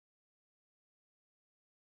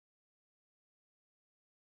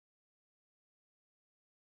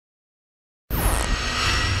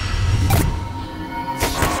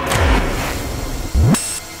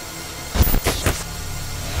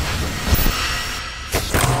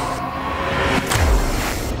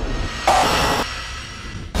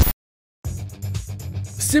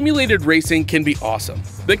Simulated racing can be awesome,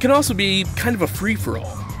 but it can also be kind of a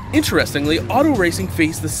free-for-all. Interestingly, auto racing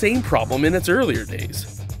faced the same problem in its earlier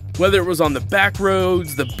days. Whether it was on the back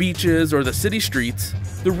roads, the beaches, or the city streets,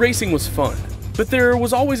 the racing was fun. But there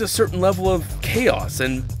was always a certain level of chaos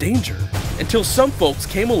and danger, until some folks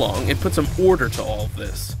came along and put some order to all of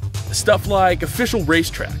this. Stuff like official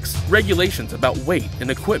racetracks, regulations about weight and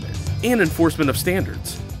equipment, and enforcement of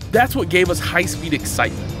standards. That's what gave us high-speed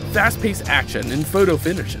excitement, fast-paced action, and photo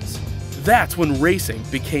finishes. That's when racing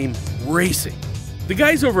became racing. The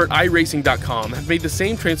guys over at iRacing.com have made the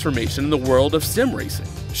same transformation in the world of sim racing.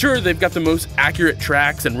 Sure, they've got the most accurate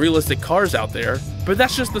tracks and realistic cars out there, but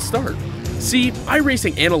that's just the start. See,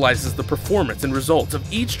 iRacing analyzes the performance and results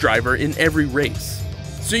of each driver in every race,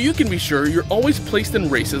 so you can be sure you're always placed in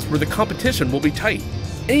races where the competition will be tight,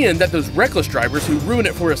 and that those reckless drivers who ruin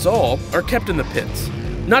it for us all are kept in the pits.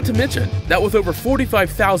 Not to mention that with over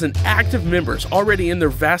 45,000 active members already in their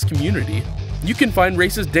vast community, you can find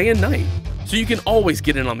races day and night, so you can always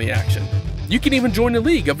get in on the action. You can even join a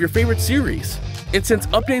league of your favorite series. And since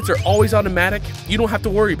updates are always automatic, you don't have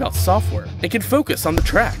to worry about software and can focus on the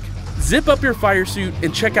track. Zip up your fire suit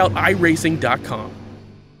and check out iRacing.com.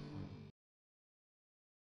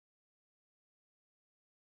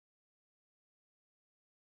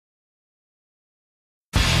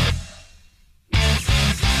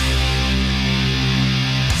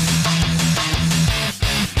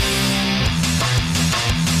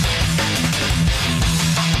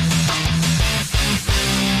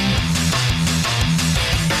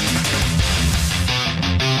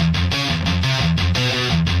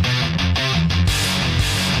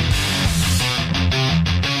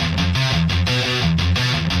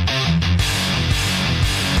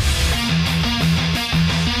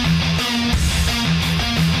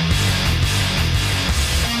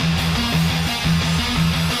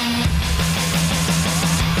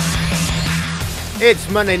 It's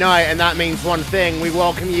Monday night, and that means one thing. We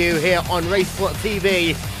welcome you here on RaceSpot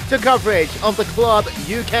TV to coverage of the Club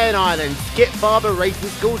UK and Ireland Skip Barber Racing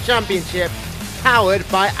School Championship, powered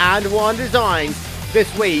by And One Designs,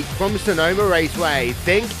 this week from Sonoma Raceway.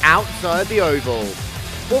 Think outside the oval.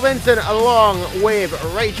 Paul Vincent along with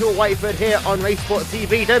Rachel Whiteford here on RaceSpot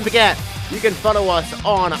TV. Don't forget, you can follow us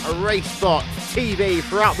on RaceSpot TV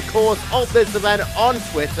throughout the course of this event on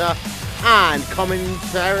Twitter. And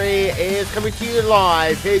commentary is coming to you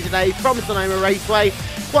live here today from Sonoma Raceway.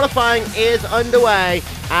 Qualifying is underway,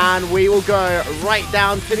 and we will go right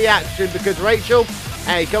down to the action because Rachel,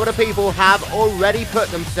 a couple of people have already put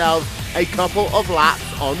themselves a couple of laps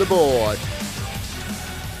on the board.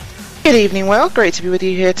 Good evening, Will. Great to be with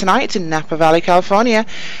you here tonight in Napa Valley, California.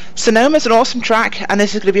 Sonoma's an awesome track, and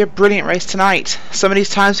this is going to be a brilliant race tonight. Some of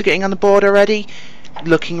these times are getting on the board already,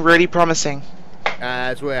 looking really promising.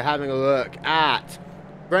 As we're having a look at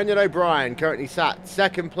Brendan O'Brien, currently sat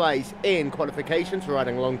second place in qualifications, for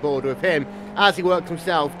riding along board with him as he works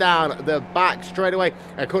himself down the back straightaway.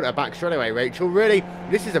 I call it a back straightaway, Rachel. Really,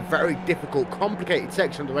 this is a very difficult, complicated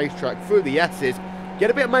section of the racetrack through the S's.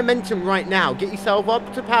 Get a bit of momentum right now, get yourself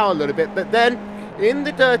up to power a little bit, but then in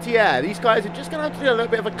the dirty air, these guys are just going to have to do a little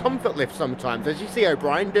bit of a comfort lift sometimes, as you see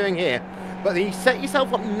O'Brien doing here. But you set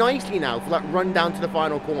yourself up nicely now for that run down to the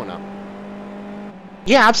final corner.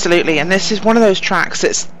 Yeah, absolutely, and this is one of those tracks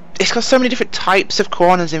it's got so many different types of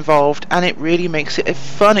corners involved, and it really makes it a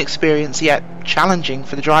fun experience yet challenging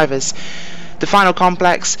for the drivers. The final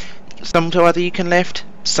complex, some to whether you can lift,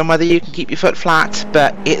 some whether you can keep your foot flat,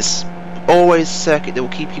 but it's always a circuit that will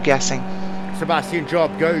keep you guessing. Sebastian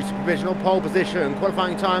Job goes to provisional pole position,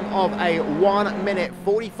 qualifying time of a 1 minute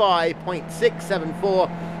 45.674.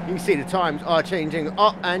 You can see the times are changing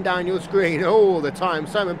up and down your screen all the time.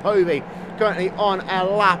 Simon Povey currently on a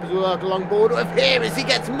lap as we work along board with him as he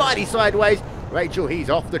gets mighty sideways. Rachel, he's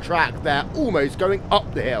off the track there, almost going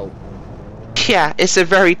up the hill. Yeah, it's a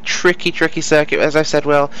very tricky circuit, as I said,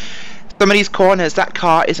 Will. Some of these corners, that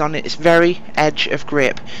car is on its very edge of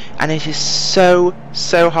grip, and it is so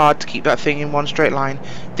hard to keep that thing in one straight line.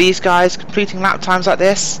 These guys completing lap times like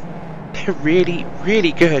this, they're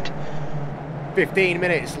really good. 15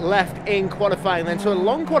 minutes left in qualifying then, so a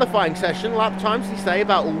long qualifying session. Lap times, they say,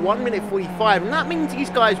 about 1 minute 45, and that means these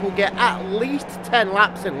guys will get at least 10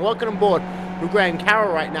 laps in. Welcome on board with Graham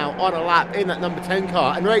Carroll right now on a lap in that number 10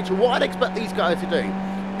 car. And Rachel, what I'd expect these guys to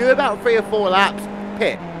do about 3 or 4 laps,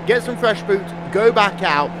 pit, get some fresh boots, go back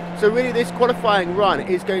out. So really this qualifying run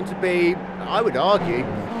is going to be, I would argue,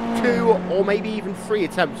 2 or maybe even 3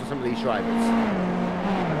 attempts for some of these drivers.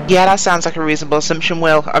 Yeah, that sounds like a reasonable assumption,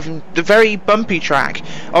 Will. The very bumpy track,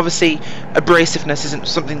 obviously abrasiveness isn't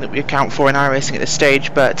something that we account for in iRacing at this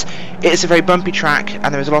stage, but it's a very bumpy track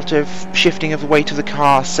and there is a lot of shifting of the weight of the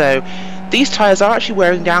car, so these tyres are actually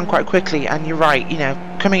wearing down quite quickly, and you're right, you know,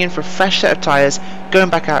 coming in for a fresh set of tyres, going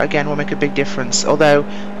back out again will make a big difference. Although,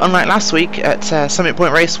 unlike last week at Summit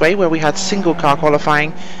Point Raceway where we had single car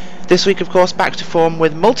qualifying, this week of course back to form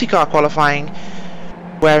with multi-car qualifying,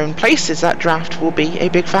 where in places that draft will be a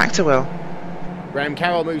big factor, Will. Graham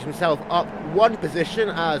Carroll moves himself up one position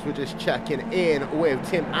as we're just checking in with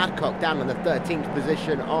Tim Adcock down in the 13th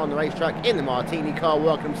position on the racetrack in the Martini car,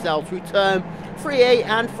 working himself through turn 3A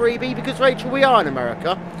and 3B because, Rachel, we are in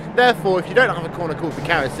America. Therefore, if you don't have a corner called the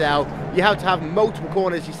carousel, you have to have multiple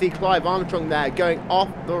corners. You see Clive Armstrong there going off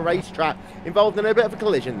the racetrack, involved in a bit of a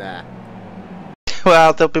collision there.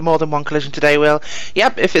 Well, there'll be more than one collision today, Will.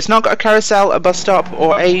 Yep, if it's not got a carousel, a bus stop,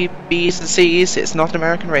 or A, B's and C's, it's not an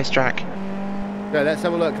American racetrack. So let's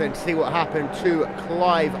have a look then to see what happened to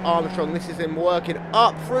Clive Armstrong. This is him working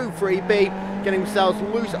up through 3B, getting himself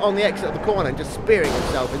loose on the exit of the corner and just spearing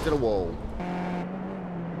himself into the wall.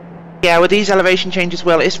 Yeah, with these elevation changes,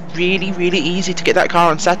 Will, it's really, really easy to get that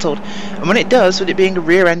car unsettled. And when it does, with it being a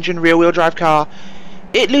rear engine, rear wheel drive car,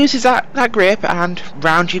 it loses that grip and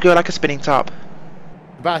round you go like a spinning top.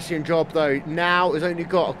 Sebastian Job, though, now has only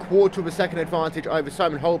got a quarter of a second advantage over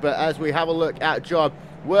Simon Holbert as we have a look at Job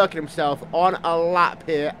working himself on a lap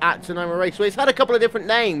here at Sonoma Raceway. It's had a couple of different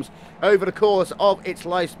names over the course of its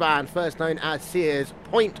lifespan, first known as Sears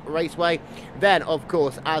Point Raceway, then of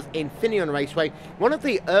course as Infineon Raceway, one of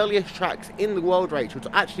the earliest tracks in the world, Rachel,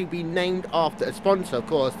 to actually be named after a sponsor. Of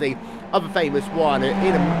course, the other famous one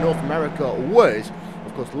in North America was,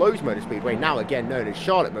 of course, Lowe's Motor Speedway, now again known as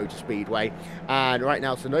Charlotte Motor Speedway, and right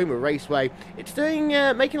now Sonoma Raceway. It's doing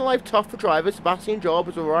making life tough for drivers. Sebastian Job,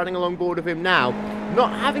 as we're riding along board with him now,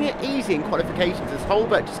 not having it easy in qualifications as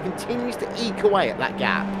Holbert just continues to eke away at that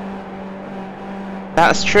gap.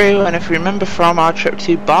 That's true, and if we remember from our trip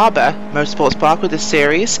to Barber Motorsports Park with this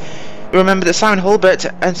series, we remember that Simon Holbert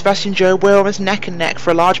and Sebastian Job were almost neck and neck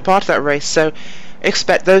for a large part of that race, so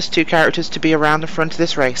expect those two characters to be around the front of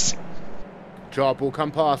this race. Job will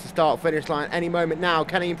come past the start-finish line any moment now.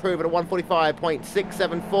 Can he improve at a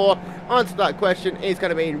 1:45.674? Answer to that question is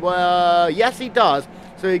going to be, well, yes he does.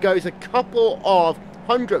 So he goes a couple of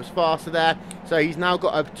hundredths faster there. So he's now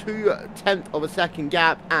got a 0.2 of a second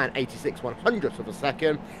gap and 86/100ths of a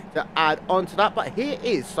second to add on to that. But here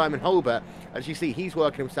is Simon Holbert. As you see, he's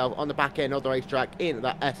working himself on the back end of the racetrack in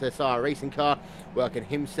that SSR racing car, working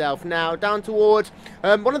himself now down towards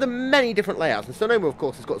one of the many different layouts. And Sonoma, of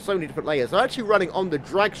course, has got so many different layers. They're actually running on the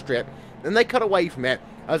drag strip, and they cut away from it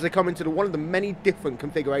as they come into one of the many different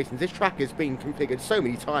configurations. This track has been configured so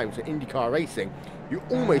many times for IndyCar racing, you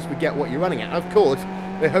almost forget what you're running at. Of course,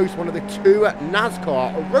 they host one of the 2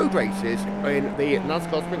 NASCAR road races in the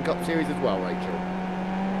NASCAR Sprint Cup Series as well, Rachel.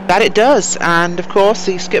 That it does, and of course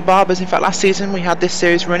the Skip Barbers. In fact, last season we had this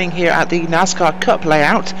series running here at the NASCAR Cup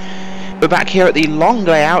layout. We're back here at the long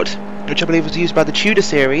layout, which I believe was used by the Tudor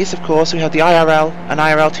series. Of course, we have the IRL and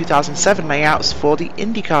IRL 2007 layouts for the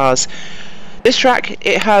Indy cars. This track,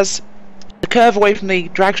 it has the curve away from the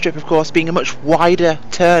drag strip, of course, being a much wider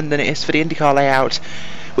turn than it is for the IndyCar layout,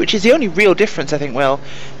 which is the only real difference, I think, Will.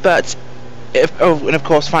 But and of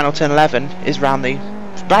course final turn 11 is round the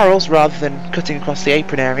barrels rather than cutting across the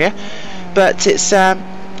apron area. But it's a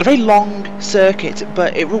very long circuit,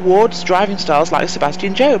 but it rewards driving styles like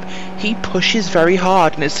Sebastian Job. He pushes very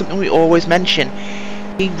hard, and it's something we always mention.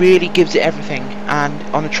 He really gives it everything, and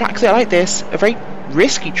on a track like this, a very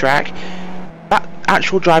risky track, that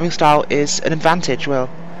actual driving style is an advantage, Will.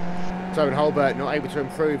 Simon Holbert not able to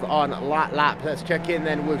improve on that lap. Let's check in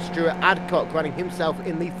then with Stuart Adcock running himself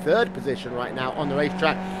in the 3rd position right now on the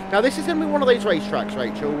racetrack. Now this is going to be one of those racetracks,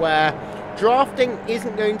 Rachel, where drafting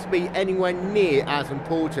isn't going to be anywhere near as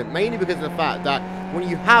important, mainly because of the fact that when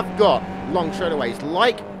you have got long straightaways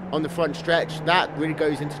like on the front stretch, that really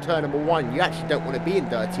goes into turn number 1. You actually don't want to be in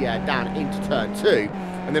dirty air down into turn 2.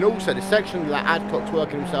 And then also the section that Adcock's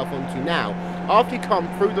working himself onto now, after you come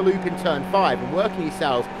through the loop in turn 5 and working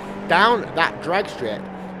yourself down that drag strip,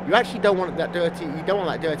 you actually don't want that dirty. You don't want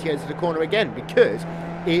that dirty edge of the corner again, because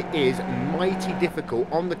it is mighty difficult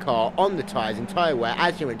on the car, on the tyres, and tyre wear,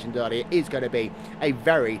 as you mentioned earlier, is going to be a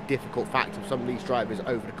very difficult factor for some of these drivers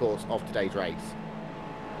over the course of today's race.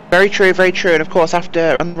 Very true, very true. And of course,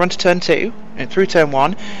 after run to turn 2 and through turn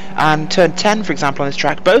 1 and turn 10, for example, on this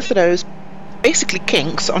track, both of those basically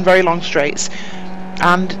kinks on very long straights.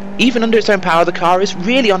 And even under its own power, the car is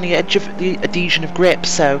really on the edge of the adhesion of grip.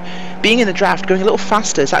 So being in the draft, going a little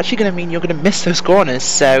faster, is actually going to mean you're going to miss those corners.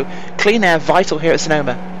 So clean air vital here at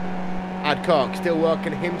Sonoma. Adcock still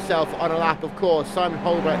working himself on a lap, of course. Simon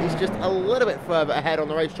Holbert is just a little bit further ahead on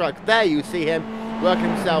the racetrack. There you see him working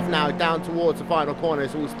himself now down towards the final corner.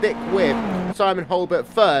 So we'll stick with Simon Holbert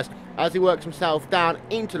first as he works himself down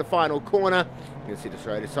into the final corner. You can see the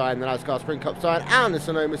Schroeder sign, the NASCAR Sprint Cup sign, and the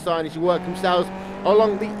Sonoma sign as you work themselves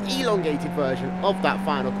along the elongated version of that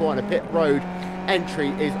final corner. Pit road entry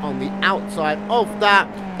is on the outside of that.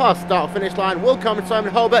 Past start finish line will come with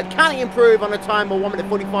Simon Holbert. Can he improve on a time of 1 minute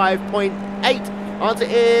 45.8? Answer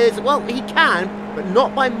is, well, he can, but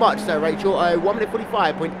not by much so, Rachel. 1 minute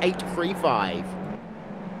 45.835.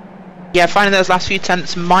 Yeah, finding those last few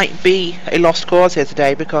tenths might be a lost cause here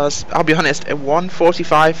today, because I'll be honest, a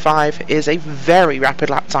 1:45.5 is a very rapid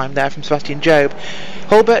lap time there from Sebastian Job.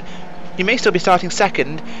 Holbert, you may still be starting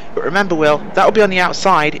second, but remember, Will, that will be on the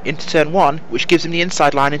outside into turn 1, which gives him the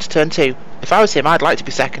inside line into turn 2. If I was him, I'd like to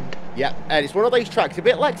be second. Yeah, and it's one of those tracks, a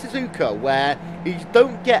bit like Suzuka, where you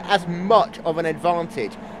don't get as much of an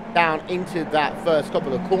advantage down into that first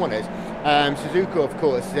couple of corners. Suzuka, of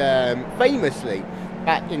course, famously,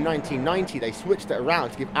 back in 1990, they switched it around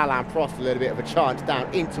to give Alain Prost a little bit of a chance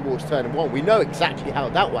down in towards turn 1. We know exactly how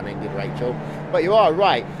that one ended, Rachel. But you are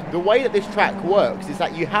right. The way that this track works is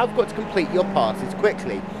that you have got to complete your passes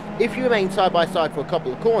quickly. If you remain side by side for a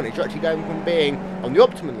couple of corners, you're actually going from being on the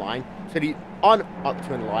optimum line to the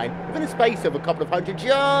un-optimum line within a space of a couple of hundred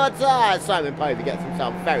yards. Simon Povey gets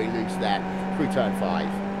himself very loose there through turn 5.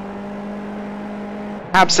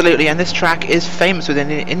 Absolutely, and this track is famous within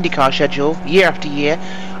the IndyCar schedule, year after year,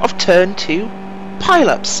 of turn 2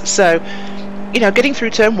 pile-ups. So, you know, getting through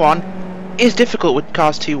turn 1 is difficult with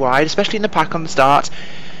cars too wide, especially in the pack on the start.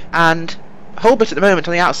 And Holbert at the moment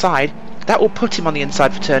on the outside, that will put him on the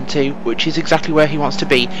inside for turn 2, which is exactly where he wants to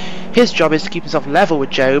be. His job is to keep himself level with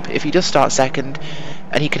Job if he does start second,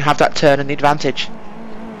 and he can have that turn and the advantage.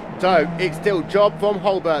 So, it's still Job from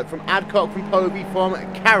Holbert, from Adcock, from Povey, from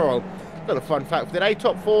Carroll. Got a fun fact for today.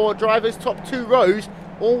 Top 4 drivers, top 2 rows,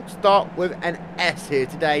 all start with an S here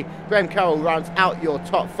today. Graham Carroll rounds out your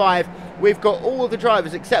top 5. We've got all of the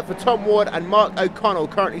drivers except for Tom Ward and Mark O'Connell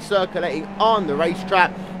currently circulating on the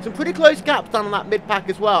racetrack. Some pretty close gaps down on that mid-pack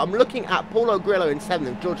as well. I'm looking at Paulo Grillo in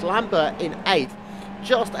 7th, George Lambert in 8th.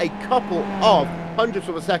 Just a couple of hundredths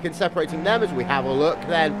of a second separating them as we have a look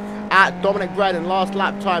then at Dominic Brennan. Last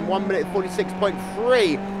lap time, 1 minute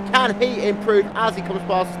 46.3. Can he improve as he comes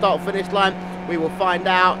past the start-finish line? We will find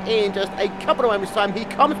out in just a couple of moments' time. He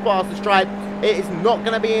comes past the stripe. It is not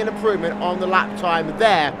going to be an improvement on the lap time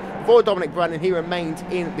there for Dominic Brennan. He remains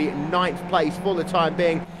in the 9th place for the time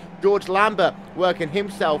being. George Lambert working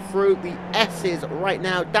himself through the S's right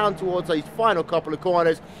now, down towards those final couple of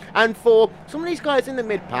corners. And for some of these guys in the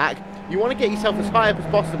mid-pack, you want to get yourself as high up as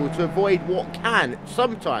possible to avoid what can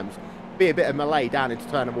sometimes be a bit of melee down into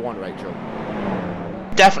turn number 1, Rachel.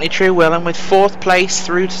 Definitely true, Will, and with 4th place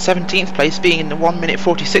through to 17th place being in the 1 minute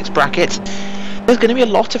 46 bracket, there's going to be a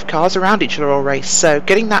lot of cars around each other all race, so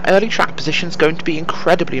getting that early track position is going to be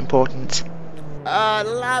incredibly important.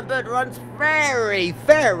 Lambert runs very,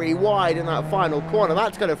 very wide in that final corner.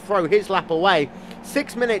 That's going to throw his lap away.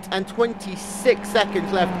 6 minutes and 26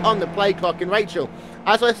 seconds left on the play clock. And Rachel,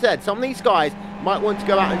 as I said, some of these guys might want to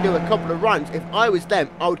go out and do a couple of runs. If I was them,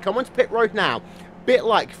 I would come onto pit road now, bit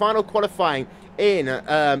like final qualifying in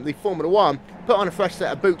the Formula 1, put on a fresh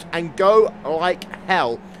set of boots and go like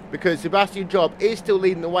hell, because Sebastian Job is still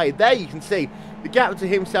leading the way. There you can see the gap to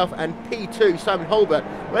himself and P2 Simon Holbert,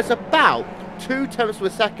 where it's about 0.2 of a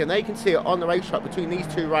second. There you can see it on the racetrack between these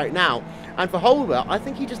two right now. And for Holbert, I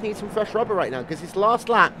think he just needs some fresh rubber right now, because his last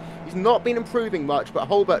lap, he's not been improving much, but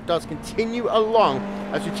Holbert does continue along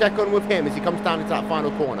as we check on with him as he comes down into that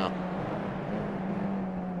final corner.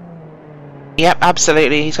 Yep,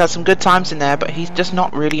 absolutely. He's got some good times in there, but he's just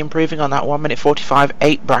not really improving on that 1 minute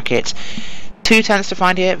 45.8 bracket. 2 tenths to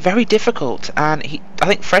find here, very difficult, and I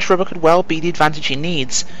think fresh rubber could well be the advantage he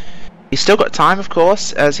needs. He's still got time, of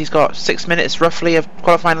course, as he's got 6 minutes roughly of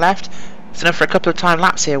qualifying left. It's enough for a couple of time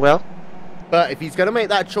laps here, Will. But if he's going to make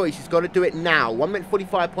that choice, he's got to do it now. 1 minute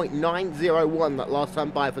 45.901 that last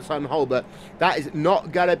time by for Simon Holbert. That is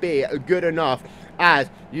not going to be good enough, as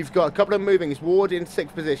you've got a couple of movings. Ward in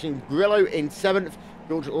 6th position, Grillo in 7th,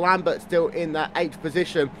 George Lambert still in that 8th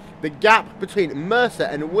position. The gap between Mercer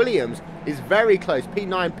and Williams is very close,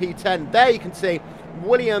 P9, P10. There you can see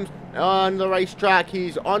Williams on the racetrack.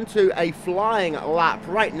 He's onto a flying lap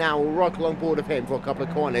right now. We'll rock along board of him for a couple of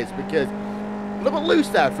corners, because a little bit loose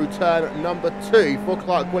there through turn number 2 for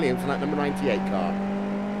Clark Williams in that number 98 car.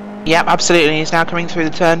 Yep, absolutely. He's now coming through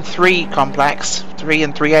the turn 3 complex, 3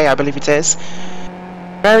 and 3A I believe it is.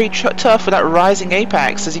 Very tough with that rising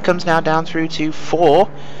apex as he comes now down through to 4.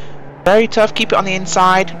 very tough. Keep it on the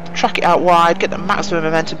inside, track it out wide, get the maximum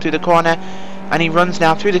momentum through the corner, and he runs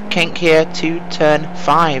now through the kink here to turn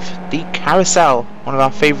 5, the carousel, one of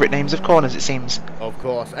our favourite names of corners, it seems. Of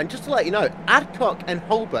course, and just to let you know, Adcock and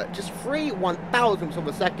Holbert, just 3/1000ths of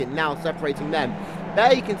a second now separating them.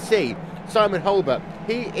 There you can see Simon Holbert,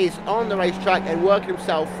 he is on the racetrack and working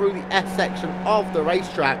himself through the S section of the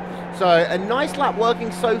racetrack. So a nice lap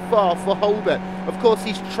working so far for Holbert. Of course,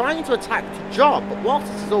 he's trying to attack the job, but whilst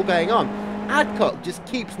this is all going on, Adcock just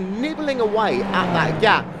keeps nibbling away at that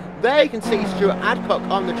gap. There you can see Stuart Adcock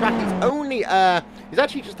on the track. He's only, he's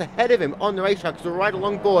actually just ahead of him on the racetrack, so right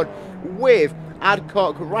along board with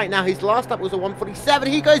Adcock right now. His last lap was a 1:47.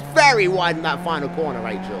 He goes very wide in that final corner,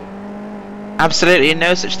 Rachel. Absolutely, and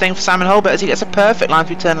no such thing for Simon Holbert as he gets a perfect line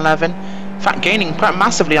through turn 11. In fact, gaining quite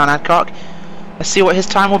massively on Adcock. Let's see what his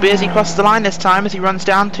time will be as he crosses the line this time, as he runs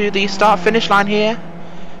down to the start-finish line here.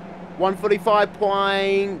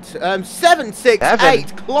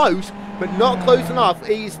 145.768, close, but not close enough.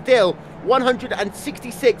 He's still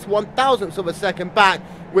 166/1000ths of a second back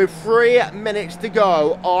with 3 minutes to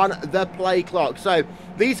go on the play clock. So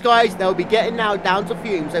these guys, they'll be getting now down to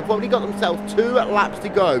fumes. They've probably got themselves 2 laps to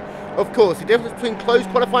go. Of course, the difference between closed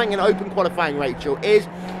qualifying and open qualifying, Rachel, is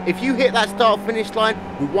if you hit that start-finish line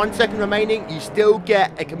with 1 second remaining, you still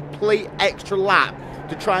get a complete extra lap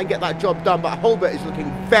to try and get that job done. But Holbert is looking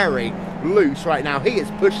very loose right now. He is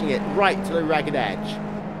pushing it right to the ragged edge.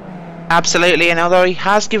 Absolutely, and although he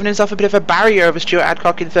has given himself a bit of a barrier over Stuart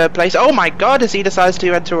Adcock in 3rd place, oh my god, as he decides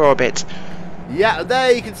to enter orbit. Yeah,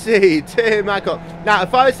 there you can see Tim Adcock. Now,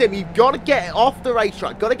 if I was him, you've got to get off the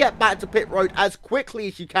racetrack, got to get back to pit road as quickly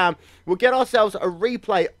as you can. We'll get ourselves a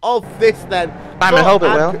replay of this then. Simon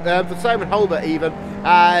Holbert will. For Simon Holbert even,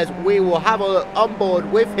 as we will have a on board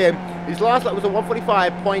with him. His last lap was a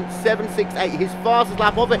 145.768, his fastest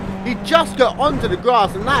lap of it. He just got onto the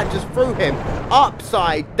grass and that just threw him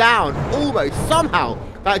upside down, almost. Somehow,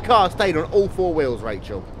 that car stayed on all 4 wheels,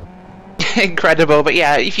 Rachel. Incredible, but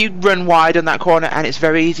yeah, if you run wide on that corner, and it's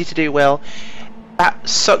very easy to do, Will, that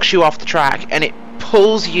sucks you off the track and it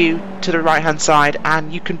pulls you to the right hand side,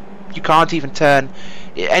 and you can't even turn.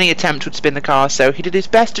 Any attempt would spin the car, so he did his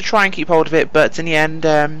best to try and keep hold of it, but in the end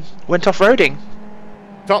went off-roading.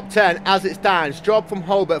 Top 10 as it stands. Job from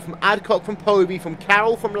Holbert, from Adcock, from Povey, from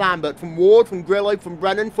Carroll, from Lambert, from Ward, from Grillo, from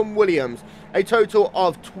Brennan, from Williams. A total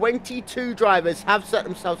of 22 drivers have set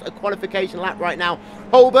themselves a qualification lap right now.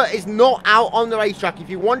 Holbert is not out on the racetrack. If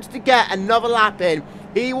he wants to get another lap in,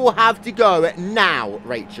 he will have to go now,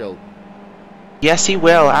 Rachel. Yes, he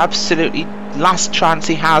will. Absolutely last chance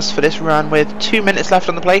he has for this run with 2 minutes left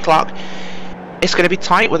on the play clock. It's going to be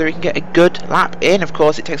tight whether he can get a good lap in. Of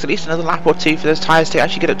course, it takes at least another lap or 2 for those tyres to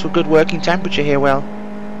actually get up to a good working temperature here, Will.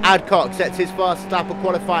 Adcock sets his fastest lap of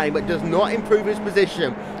qualifying but does not improve his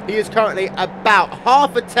position. He is currently about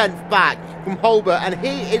half a tenth back from Holbert, and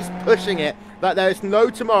he is pushing it like there is no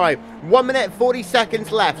tomorrow. 1 minute 40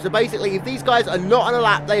 seconds left. So basically, if these guys are not on a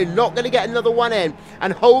lap, they are not going to get another one in.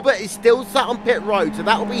 And Holbert is still sat on pit road, so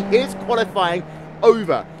that will be his qualifying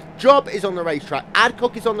over. Job is on the racetrack,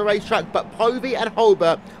 Adcock is on the racetrack, but Povey and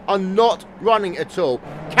Holbert are not running at all.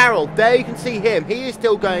 Carroll, there you can see him, he is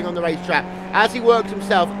still going on the racetrack as he works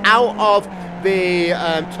himself out of the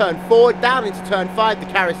turn 4, down into turn 5, the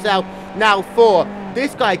carousel. Now for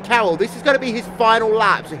this guy, Carroll, this is going to be his final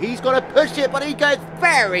lap, so he's going to push it, but he goes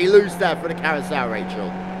very loose there for the carousel, Rachel.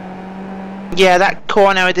 Yeah, that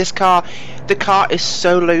corner with this car, the car is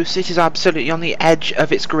so loose, it is absolutely on the edge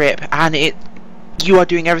of its grip, and you are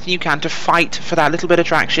doing everything you can to fight for that little bit of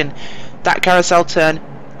traction. That carousel turn,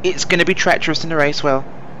 it's going to be treacherous in the race, Will.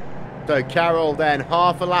 So Carroll then,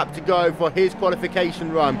 half a lap to go for his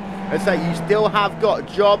qualification run. Let's say you still have got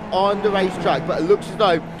Job on the racetrack, but it looks as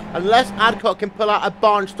though, unless Adcock can pull out a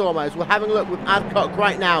barnstormer, as we're having a look with Adcock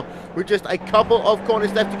right now, with just a couple of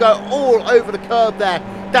corners left to go, all over the curve there,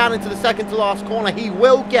 down into the second to last corner, he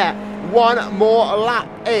will get one more lap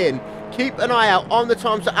in. Keep an eye out on the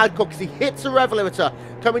times for Adcock as he hits a rev limiter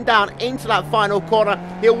coming down into that final corner.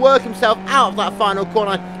 He'll work himself out of that final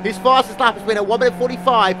corner. His fastest lap has been at 1 minute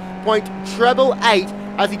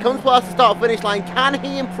 45.888 as he comes past the start finish line. Can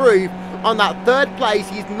he improve on that 3rd place?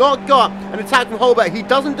 He's not got an attack from Holbert. He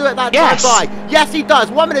doesn't do it that time by. Yes, he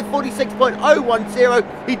does. 1 minute 46.010.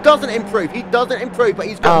 He doesn't improve. He doesn't improve, but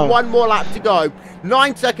he's got one more lap to go.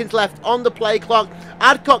 9 seconds left on the play clock.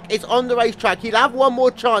 Adcock is on the racetrack. He'll have one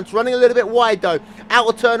more chance, running a little bit wide though, out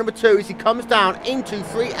of turn number 2 as he comes down into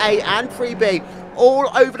 3A and 3B, all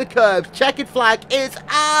over the curbs. Checkered flag is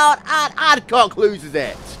out, and Adcock loses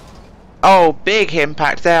it. Oh, big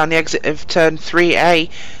impact there on the exit of turn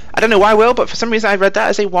 3A. I don't know why, Will, but for some reason I read that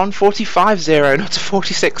as a 1:45.0, not a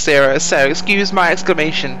 46.0, so excuse my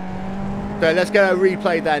exclamation. So let's get a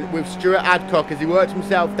replay then with Stuart Adcock as he works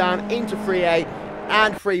himself down into 3A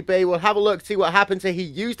and 3B. We'll have a look, see what happens here. He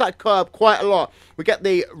used that curb quite a lot. We get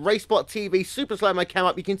the RaceSpot TV super slow-mo cam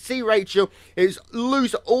up. You can see Rachel is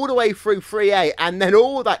loose all the way through 3A, and then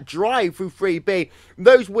all that drive through 3B.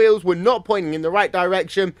 Those wheels were not pointing in the right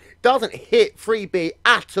direction. Doesn't hit 3B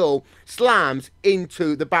at all. Slams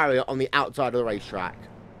into the barrier on the outside of the racetrack.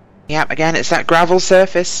 Yep, again, it's that gravel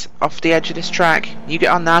surface off the edge of this track. You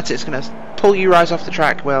get on that, it's going to pull you right off the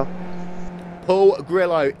track, Will. Paul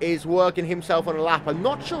Grillo is working himself on a lap. I'm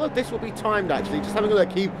not sure if this will be timed, actually. Just having a look.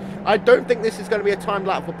 I don't think this is going to be a timed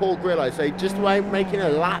lap for Paul Grillo. So just making a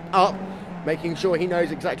lap up, making sure he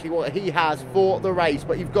knows exactly what he has for the race.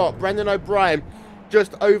 But you've got Brendan O'Brien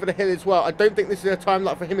just over the hill as well. I don't think this is a time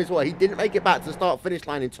lap for him as well. He didn't make it back to the start-finish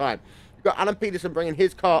line in time. You've got Alan Peterson bringing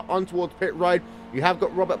his car on towards pit road. You have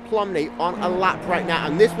got Robert Plumley on a lap right now,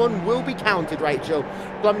 and this one will be counted, Rachel.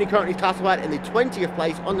 Plumley currently classified in the 20th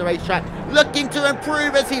place on the racetrack, looking to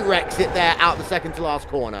improve as he wrecks it there out the second to last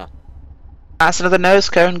corner. That's another nose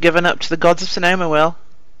cone given up to the gods of Sonoma, Will.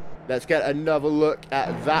 Let's get another look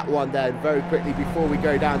at that one then very quickly before we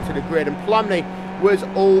go down to the grid. And Plumley was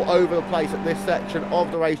all over the place at this section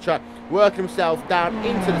of the racetrack, working himself down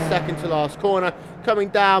into the second to last corner, coming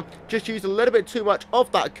down, just used a little bit too much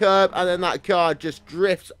of that curb, and then that car just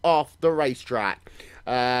drifts off the racetrack.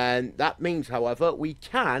 And that means, however, we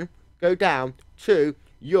can go down to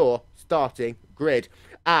your starting grid,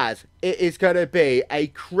 as it is going to be a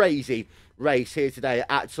crazy race here today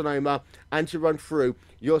at Sonoma. And to run through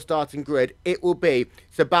your starting grid, it will be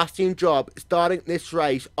Sebastian Job starting this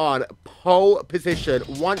race on pole position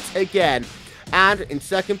once again, and in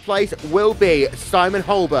second place will be Simon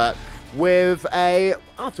Holbert with a,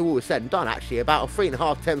 after all was said and done, actually about a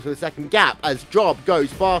 3.5 tenths of a second gap as Job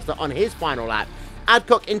goes faster on his final lap.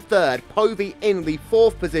 Adcock in third, Povey in the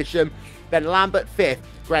fourth position, then Lambert fifth,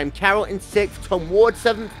 Graham Carroll in sixth, Tom Ward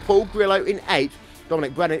seventh, Paul Grillo in eighth,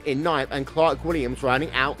 Dominic Brennan in ninth, and Clark Williams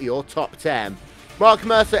rounding out your top 10. Mark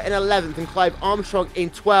Mercer in 11th and Clive Armstrong in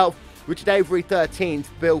 12th, Richard Avery 13th,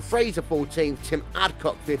 Bill Fraser 14th, Tim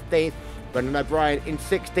Adcock 15th, Brendan O'Brien in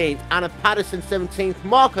 16th, Anna Patterson 17th,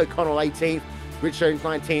 Mark O'Connell 18th, Rich Jones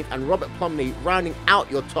 19th, and Robert Plumley rounding out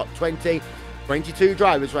your top 20. 22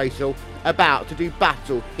 drivers, Rachel, about to do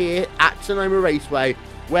battle here at Sonoma Raceway,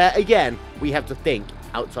 where again we have to think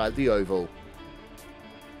outside the oval.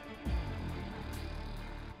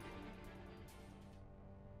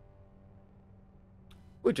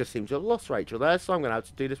 We just seem to have lost Rachel there, so I'm going to have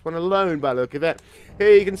to do this one alone by the look of it.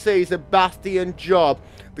 Here you can see Sebastian Job.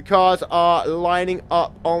 The cars are lining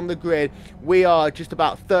up on the grid. We are just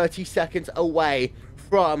about 30 seconds away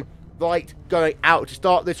from light going out to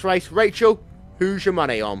start this race. Rachel, who's your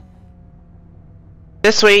money on?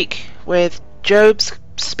 This week, with Job's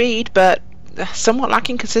speed, but somewhat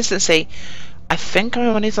lacking consistency, I think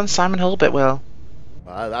my money's on Simon Hulbert, Will.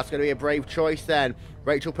 Well, that's going to be a brave choice then.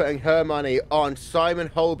 Rachel putting her money on Simon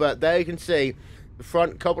Hulbert. There you can see the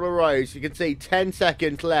front couple of rows. You can see 10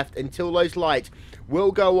 seconds left until those lights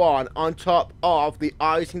will go on top of the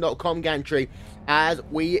iRacing.com gantry as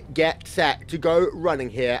we get set to go running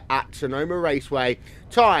here at Sonoma Raceway.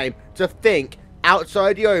 Time to think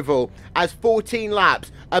outside the oval as 14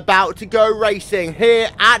 laps about to go racing here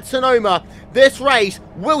at Sonoma. This race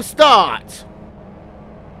will start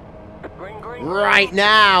right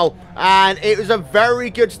now, and it was a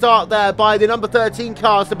very good start there by the number 13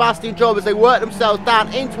 car, Sebastian Job, as they work themselves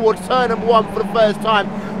down in towards turn number 1 for the first time,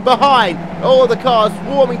 behind all the cars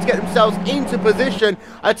swarming to get themselves into position.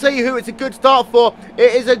 I tell you who it's a good start for.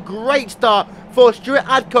 It is a great start for Stuart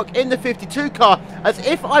Adcock in the 52 car, as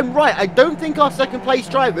if I'm right, I don't think our second place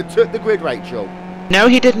driver took the grid, Rachel. No,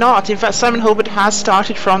 he did not. In fact, Simon Hulbert has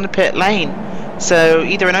started from the pit lane. So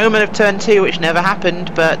either an omen of turn 2, which never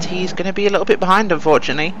happened, but he's going to be a little bit behind,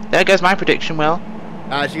 unfortunately. There goes my prediction, Will.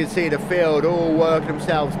 As you can see, the field all working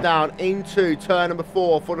themselves down into turn number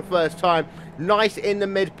 4 for the first time. Nice in the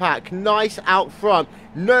mid-pack, nice out front,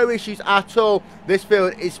 no issues at all. This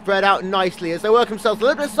field is spread out nicely as they work themselves a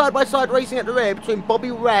little bit side-by-side racing at the rear between Bobby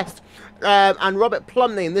West and Robert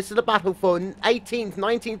Plumley, and this is a battle for 18th,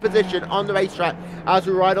 19th position on the racetrack as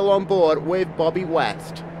we ride along board with Bobby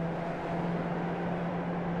West.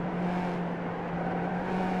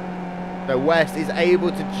 So West is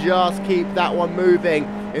able to just keep that one moving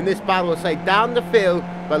in this battle, say down the field,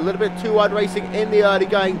 but a little bit too wide racing in the early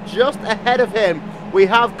going. Just ahead of him, we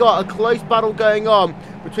have got a close battle going on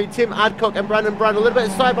between Tim Adcock and Brandon Brown. A little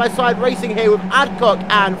bit side-by-side racing here with Adcock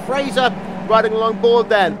and Fraser riding along board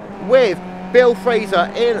then with Bill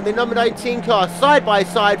Fraser in the number 19 car, side by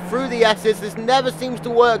side through the S's. This never seems to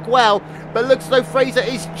work well, but looks as though Fraser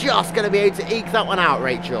is just going to be able to eke that one out,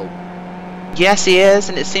 Rachel. Yes, he is,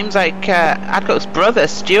 and it seems like Adcock's brother,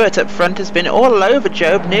 Stuart, up front has been all over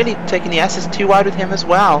Job, nearly taking the S's too wide with him as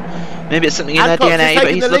well. Maybe it's something in their DNA,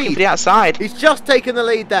 but he's looking for the outside. He's just taken the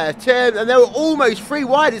lead there, Tim, and they were almost 3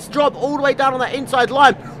 wide. It's Job all the way down on that inside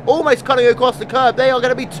line, almost cutting across the curb. They are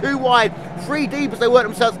going to be 2 wide, 3 deep as they work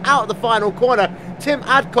themselves out of the final corner. Tim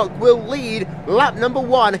Adcock will lead lap number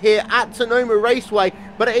 1 here at Sonoma Raceway,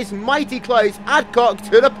 but it is mighty close. Adcock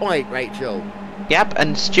to the point, Rachel. Yep,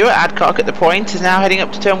 and Stuart Adcock at the point is now heading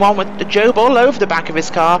up to turn 1 with the Job all over the back of his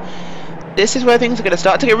car. This is where things are going to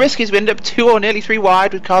start to get risky as we end up 2 or nearly 3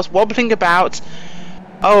 wide with cars wobbling about.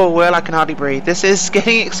 Oh, well, I can hardly breathe. This is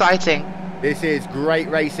getting exciting. This is great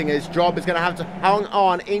racing as Job is going to have to hang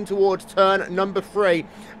on in towards turn number 3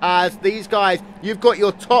 as these guys, you've got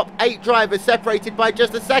your top 8 drivers separated by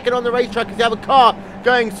just a second on the racetrack as you have a car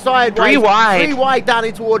going sideways. 3 wide down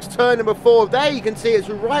in towards turn number 4. There you can see it's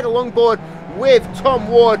right along board with Tom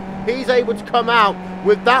Ward. He's able to come out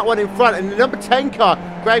with that one in front, and the number 10 car,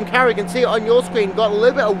 Graham Carey, can see it on your screen, got a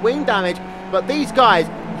little bit of wing damage, but these guys,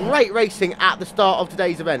 great racing at the start of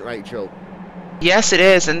today's event, Rachel. Yes, it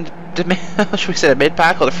is, and should we say the mid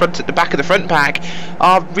pack or the back of the front pack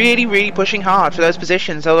are really pushing hard for those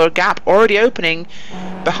positions. Although a gap already opening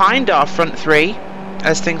behind our front 3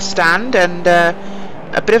 as things stand, and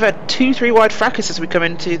a bit of a 2-3 wide fracas as we come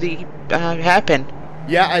into the hairpin.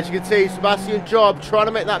 Yeah, as you can see, Sebastian Job trying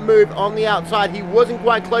to make that move on the outside. He wasn't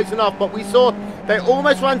quite close enough, but we saw they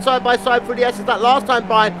almost ran side by side through the S's that last time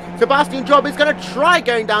by. Sebastian Job is going to try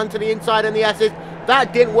going down to the inside in the S's.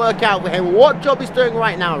 That didn't work out for him. What Job is doing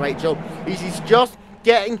right now, Rachel, is he's just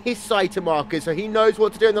getting his sighter markers, so he knows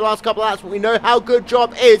what to do in the last couple of laps, but we know how good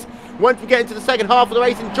Job is once we get into the second half of the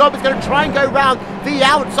race, and Job is going to try and go round the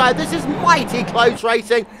outside. This is mighty close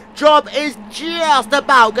racing. Job is just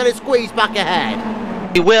about going to squeeze back ahead.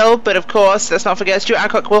 He will, but of course, let's not forget, Stuart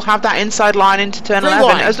Adcock will have that inside line into turn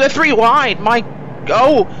 11 as they're 3 wide. My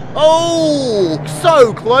oh,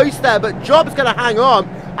 so close there, but Job's going to hang on.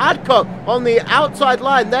 Adcock on the outside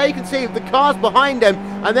line. There you can see the cars behind him,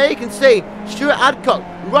 and there you can see Stuart Adcock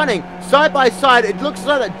running side by side. It looks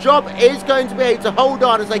like that Job is going to be able to hold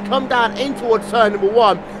on as they come down in towards turn number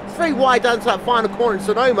 1. 3 wide down to that final corner in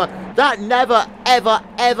Sonoma. That never,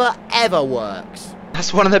 ever works.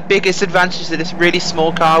 That's one of the biggest advantages of this really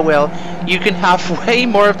small car, Will. You can have way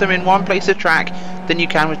more of them in one place of track than you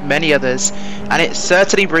can with many others, and it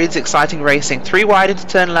certainly breeds exciting racing. 3 wide into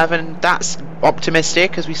turn 11, that's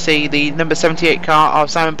optimistic as we see the number 78 car of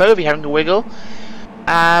Simon Bovey having a wiggle.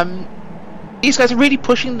 These guys are really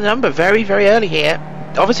pushing the number very early here,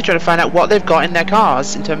 obviously trying to find out what they've got in their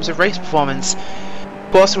cars in terms of race performance.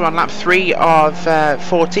 Of course, we're on lap 3 of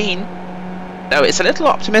 14. No, it's a little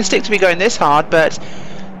optimistic to be going this hard, but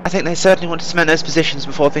I think they certainly want to cement those positions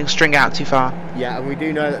before things string out too far. Yeah, and we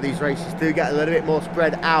do know that these races do get a little bit more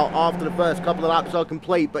spread out after the first couple of laps are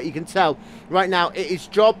complete, but you can tell right now it is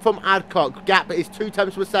Job from Adcock. Gap is 2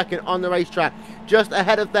 tenths per second on the racetrack, just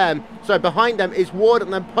ahead of them. So behind them is Ward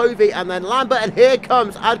and then Povey and then Lambert, and here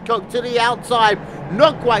comes Adcock to the outside.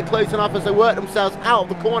 Not quite close enough as they work themselves out of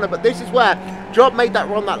the corner, but this is where Job made that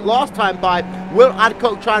run that last time by. Will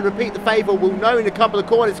Adcock try and repeat the favour? We'll know in a couple of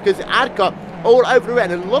corners because Adcock all over the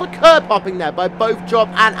red, and a lot of curb hopping there by both Job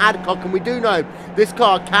and Adcock, and we do know this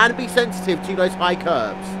car can be sensitive to those high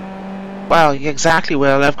curbs. Well, exactly,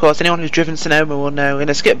 Will. And of course, anyone who's driven Sonoma will know in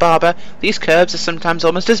a Skip Barber, these curbs are sometimes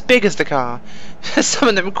almost as big as the car. Some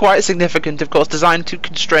of them are quite significant, of course, designed to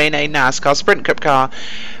constrain a NASCAR Sprint Cup car,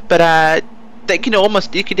 but they can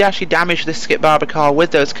you could actually damage the Skip Barber car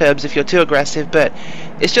with those curbs if you're too aggressive, but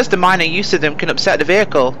it's just the minor use of them can upset the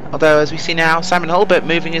vehicle. Although, as we see now, Simon Hulbert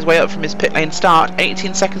moving his way up from his pit lane start,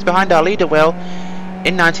 18 seconds behind our leader, Will,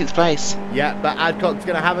 in 19th place. Yeah, but Adcock's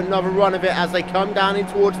going to have another run of it as they come down in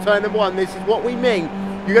towards turn number 1. This is what we mean.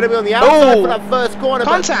 You're going to be on the outside for that first corner,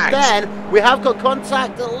 contact. But then we have got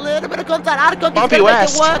contact, a little bit of contact. Adcock is going to make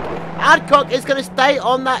it work. Adcock is going to stay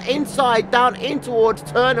on that inside down in towards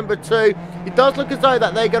turn number 2. It does look as though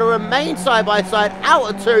that they're going to remain side by side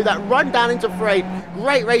out of 2, that run down into 3.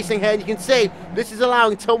 Great racing here, and you can see this is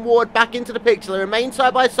allowing Tom Ward back into the picture. They remain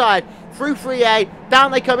side by side through 3A,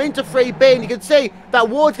 down they come into 3B, and you can see that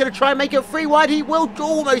Ward's going to try and make it 3 wide. He will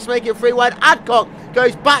almost make it 3 wide. Adcock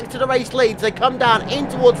goes back to the race leads. They come down in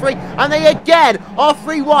towards 3, and they again are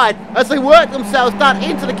 3 wide as they work themselves down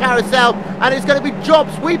into the carousel, and it's going to be Job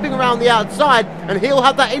sweeping around the outside, and he'll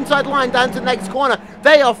have that inside line down to the next corner.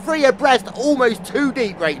 They are 3 abreast, almost 2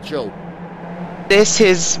 deep, Rachel. This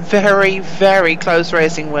is very, very close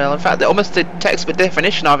racing, Will. In fact, almost the textbook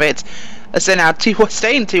definition of it. As they're now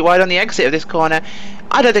staying too wide on the exit of this corner.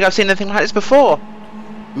 I don't think I've seen anything like this before.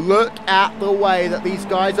 Look at the way that these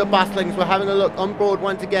guys are battling. So we're having a look on board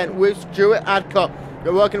once again with Stuart Adcock.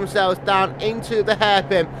 They're working themselves down into the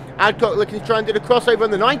hairpin. Adcock looking to try and do the crossover on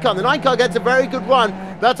the 9 car. The 9 car gets a very good run.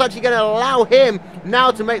 That's actually going to allow him now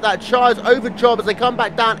to make that charge over Job as they come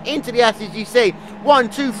back down into the S's. You see 1,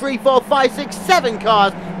 2, 3, 4, 5, 6, 7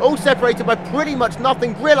 cars, all separated by pretty much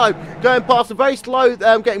nothing. Grillo going past a very slow,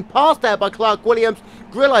 getting past there by Clark Williams.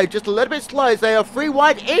 Grillo just a little bit slow as they are 3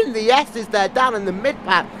 wide in the S's there, down in the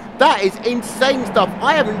mid-pack. That is insane stuff.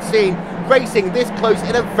 I haven't seen racing this close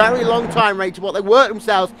in a very long time, Rachel. What they work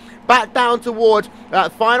themselves back down towards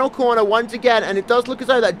that final corner once again, and it does look as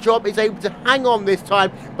though that Job is able to hang on this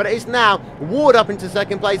time, but it is now Ward up into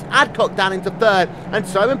second place, Adcock down into third, and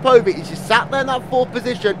Simon Povey is just sat there in that fourth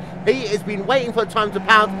position. He has been waiting for the time to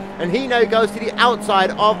pounce, and he now goes to the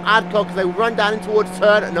outside of Adcock as they run down in towards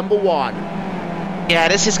turn number 1. Yeah,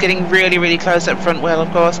 this is getting really, really close up front, Will, of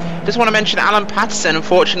course. Just want to mention Alan Patterson,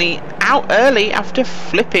 unfortunately, out early after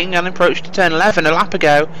flipping an approach to turn 11 a lap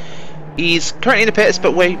ago. He's currently in the pits,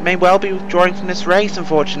 but we may well be withdrawing from this race,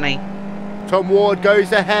 unfortunately. Tom Ward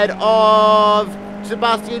goes ahead of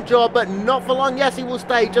Sebastian Job, but not for long. Yes, he will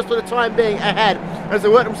stay just for the time being ahead as they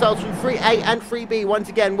work themselves through 3A and 3B once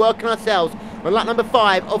again, working ourselves on lap number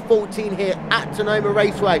 5 of 14 here at Sonoma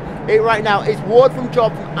Raceway. It right now is Ward from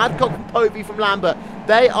Job, from Adcock, from Povey, from Lambert.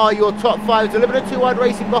 They are your top 5. It's a little bit of 2 wide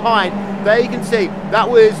racing behind. There you can see that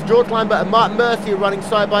was George Lambert and Mark Mercier running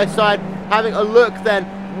side by side. Having a look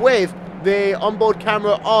then with the onboard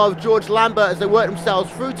camera of George Lambert as they work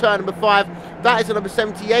themselves through turn number 5. That is the number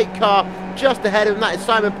 78 car just ahead of him. That is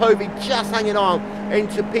Simon Povey just hanging on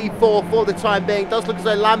into P4 for the time being. Does look as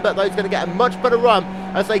though Lambert though is going to get a much better run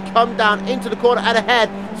as they come down into the corner and ahead.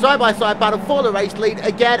 Side by side battle for the race lead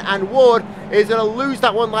again, and Ward is going to lose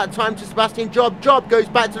that one that time to Sebastian Job. Job goes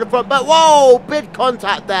back to the front, but whoa, big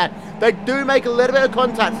contact there. They do make a little bit of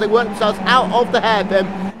contact as they work themselves out of the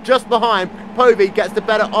hairpin. Just behind, Povey gets the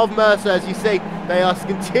better of Mercer. As you see, they are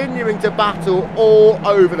continuing to battle all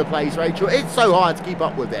over the place, Rachel. It's so hard to keep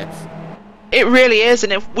up with this. It really is,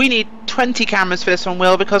 and if we need 20 cameras for this one,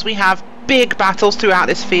 Will, because we have big battles throughout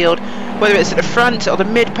this field, whether it's at the front or the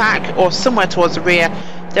mid-pack or somewhere towards the rear.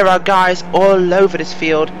 There are guys all over this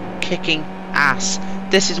field kicking ass.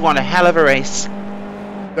 This is one hell of a race.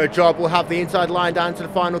 The Job will have the inside line down to the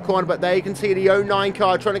final corner, but there you can see the 09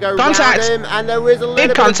 car trying to go contact around him, and there is a little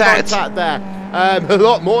bit of contact there. A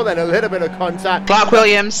lot more than a little bit of contact. Clark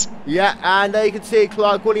Williams. Yeah, and there you can see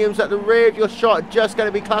Clark Williams at the rear of your shot, just going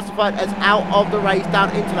to be classified as out of the race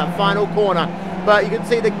down into that final corner. But you can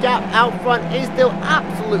see the gap out front is still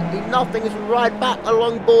absolutely nothing as we ride back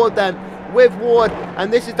along board then with Ward,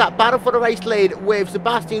 and this is that battle for the race lead with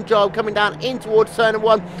Sebastian Job coming down in towards turn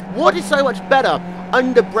 1. Ward is so much better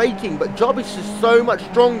under braking, but Job is just so much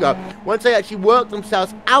stronger once they actually work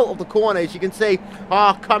themselves out of the corner. As you can see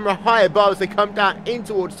our camera high above as they come down in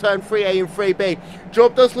towards turn 3A and 3B.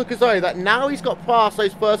 Job does look as though that now he's got past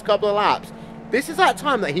those first couple of laps. This is that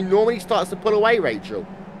time that he normally starts to pull away, Rachel.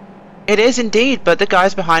 It is indeed, but the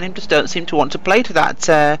guys behind him just don't seem to want to play to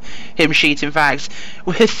that hymn sheet, in fact,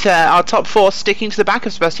 with our top 4 sticking to the back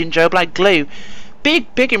of Sebastian Job like glue.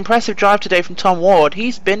 Big impressive drive today from Tom Ward.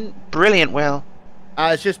 He's been brilliant, Will.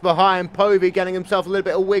 It's just behind Povey getting himself a little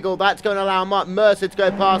bit of wiggle. That's going to allow Mark Mercer to go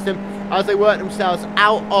past him as they work themselves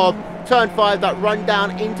out of turn 5, that run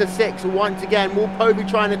down into 6 once again. Will Povey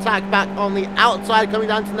try and attack back on the outside coming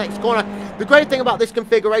down to the next corner. The great thing about this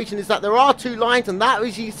configuration is that there are 2 lines, and that,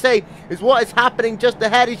 as you see, is what is happening just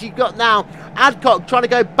ahead. As you've got now Adcock trying to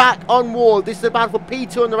go back on Ward. This is a battle for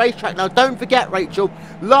P2 on the racetrack. Now don't forget, Rachel,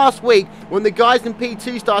 last week when the guys in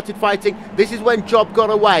P2 started fighting, this is when Job got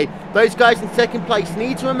away. Those guys in second place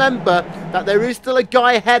need to remember that there is still a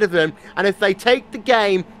guy ahead of them, and if they take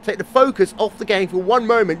the focus off the game for one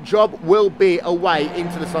moment, Job will be away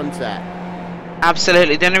into the sunset.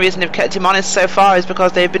 Absolutely. The only reason they've kept him honest so far is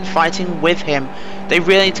because they've been fighting with him. They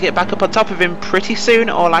really need to get back up on top of him pretty soon,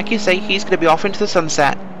 or like you say, he's going to be off into the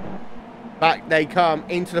sunset. Back they come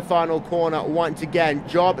into the final corner once again.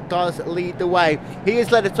 Job does lead the way. He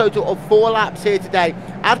has led a total of 4 laps here today.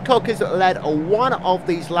 Adcock has led 1 of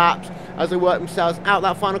these laps as they work themselves out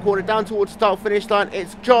that final corner down towards the start-finish line.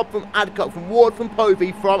 It's Job from Adcock, from Ward, from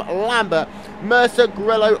Povey, from Lambert, Mercer,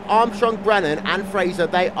 Grillo, Armstrong, Brennan and Fraser.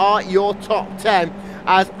 They are your top 10.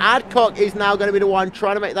 As Adcock is now going to be the one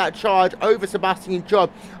trying to make that charge over Sebastian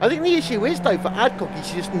Job. I think the issue is, though, for Adcock,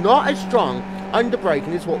 he's just not as strong under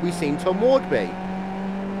braking as what we've seen Tom Ward be.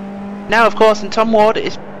 No, of course, and Tom Ward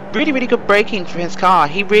is really, really good braking for his car.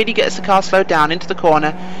 He really gets the car slowed down into the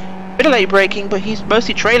corner. Bit of late braking, but he's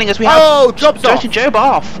mostly trailing as we have Sebastian Job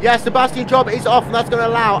off. Yeah, Sebastian Job is off, and that's going to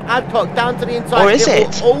allow Adcock down to the inside. Or is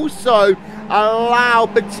it? Will also allow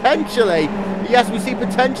potentially, yes, we see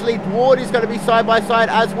potentially Ward is going to be side by side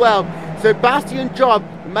as well. Sebastian Job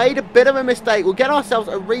made a bit of a mistake. We'll get ourselves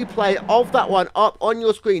a replay of that one up on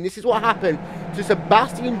your screen. This is what happened to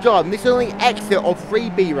Sebastian Job, and this is on the exit of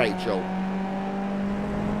 3B, Rachel.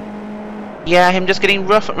 Yeah, him just getting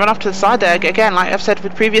run off to the side there. Again, like I've said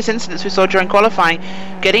with previous incidents we saw during qualifying,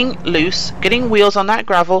 getting loose, getting wheels on that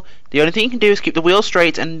gravel. The only thing you can do is keep the wheels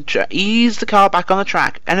straight and ease the car back on the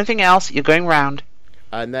track. Anything else, you're going round.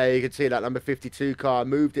 And there you can see that number 52 car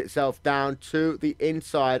moved itself down to the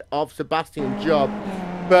inside of Sebastian Job.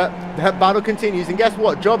 But the battle continues, and guess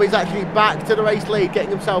what? Job is actually back to the race lead, getting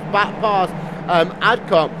himself back past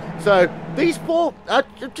Adcock. So these four,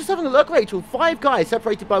 just having a look, Rachel, 5 guys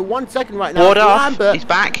separated by 1 second right now. Ward off, Lambert, he's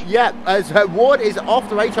back. Yeah, as Ward is off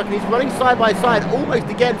the racetrack, and he's running side by side, almost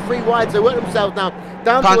again 3 wide. So work themselves now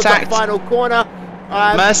down towards that final corner.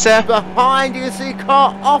 Mercer behind, you can see a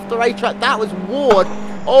car off the racetrack. That was Ward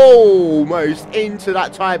almost into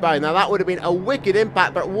that tyre barrier. Now that would have been a wicked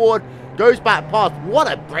impact, but Ward goes back past. What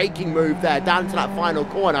a braking move there down to that final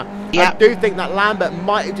corner. Yep. I do think that Lambert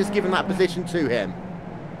might have just given that position to him.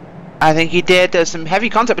 I think he did. There's some heavy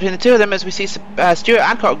contact between the two of them as we see Stuart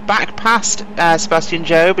Adcock back past Sebastian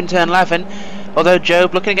Job in turn 11. Although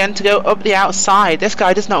Job looking again to go up the outside. This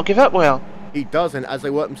guy does not give up, Will. He doesn't, as they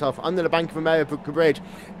work themselves under the Bank of America bridge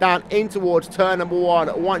down in towards turn number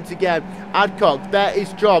 1 once again. Adcock, there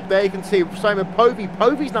is Job. There you can see Simon Povey.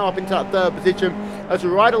 Povey's now up into that 3rd position as we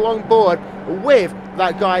ride along board with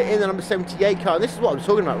that guy in the number 78 car. And this is what I'm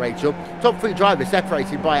talking about, Rachel. Top 3 drivers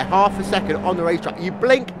separated by half a second on the racetrack. You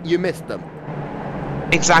blink, you miss them.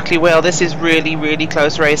 Exactly, Will. This is really, really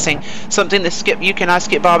close racing. Something the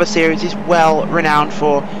Skip Barber series is well renowned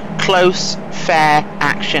for. Close, fair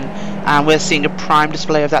action. And we're seeing a prime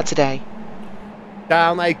display of that today.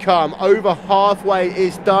 Down they come. Over halfway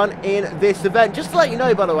is done in this event. Just to let you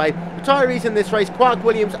know, by the way, retirees in this race, Quark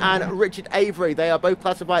Williams and Richard Avery, they are both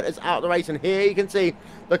classified as out of the race. And here you can see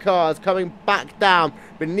the cars coming back down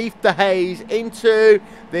beneath the haze into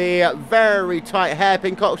the very tight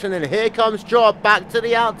hairpin cockpit. And here comes Job back to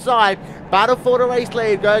the outside. Battle for the race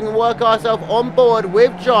lead, going and work ourselves on board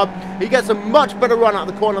with Job. He gets a much better run out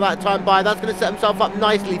of the corner that time by. That's going to set himself up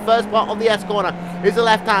nicely. First part of the S corner is a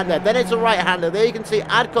left-hander, then it's a right-hander. There you can see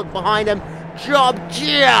Adcock behind him. Job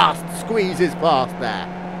just squeezes past there.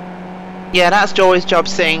 Yeah, that's always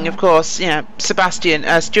Job's thing. Of course, you know,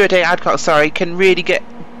 Stuart Adcock, sorry, can really get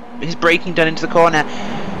his braking done into the corner.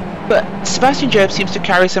 But Sebastian Job seems to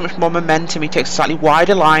carry so much more momentum. He takes a slightly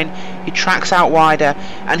wider line, he tracks out wider,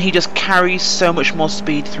 and he just carries so much more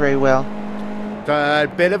speed through, Will.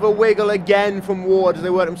 A bit of a wiggle again from Ward as they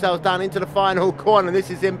work themselves down into the final corner. And this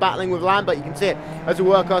is him battling with Lambert. You can see it as we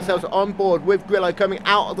work ourselves on board with Grillo coming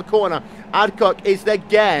out of the corner. Adcock is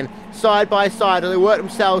again side by side as they work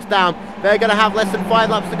themselves down. They're going to have less than 5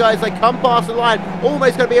 laps to go as they come past the line.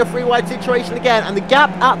 Almost going to be a 3-wide situation again. And the gap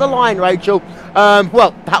at the line, Rachel,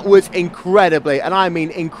 well, that was incredibly, and I mean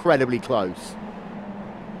incredibly close.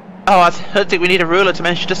 Oh, I don't think we need a ruler to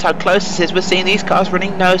mention just how close this is. We're seeing these cars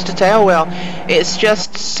running nose to tail, Will. It's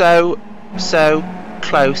just so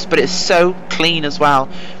close, but it's so clean as well.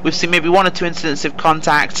 We've seen maybe 1 or 2 incidents of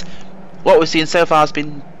contact. What we've seen so far has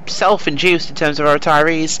been self-induced in terms of our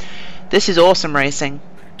retirees. This is awesome racing.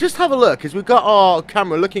 Just have a look, as we've got our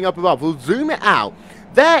camera looking up above. We'll zoom it out.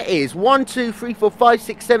 There is 1, 2, 3, 4, 5,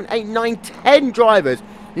 6, 7, 8, 9, 10 drivers.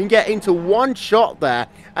 You can get into one shot there,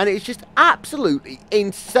 and it's just absolutely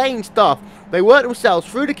insane stuff. They work themselves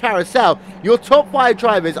through the carousel. Your top 5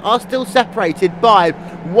 drivers are still separated by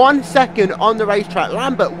 1 second on the racetrack.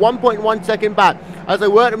 Lambert 1.1 second back as they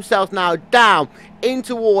work themselves now down in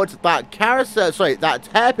towards that carousel, sorry, that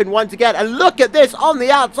hairpin once again. And look at this on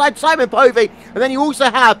the outside, Simon Povey. And then you also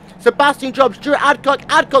have Sebastian Job, Stuart Adcock.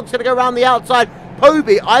 Adcock's going to go around the outside.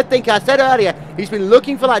 Povey, I think I said earlier, he's been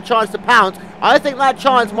looking for that chance to pounce. I think that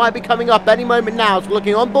chance might be coming up any moment now. So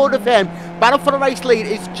looking on board with him. Battle for the race lead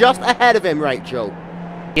is just ahead of him, Rachel.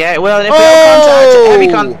 Yeah, well, and if we have contact,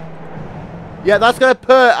 heavy contact. Yeah, that's going to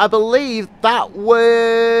put, I believe that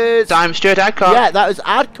was... Stuart Adcock. Yeah, that was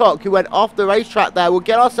Adcock who went off the racetrack there. We'll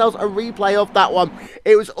get ourselves a replay of that one.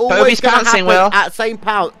 It was always going to happen at St.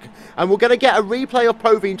 Pounce. And we're going to get a replay of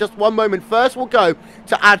Povey in just one moment. First, we'll go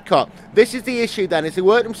to Adcock. This is the issue then, as they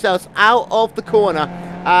work themselves out of the corner,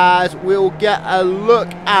 as we'll get a look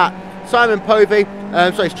at Simon Povey,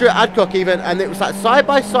 sorry, Stuart Adcock even, and it was that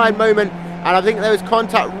side-by-side moment, and I think there was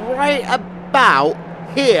contact right about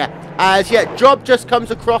here, as yet Job just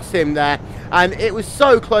comes across him there, and it was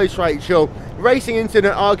so close, Rachel. Racing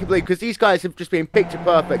incident, arguably, because these guys have just been picture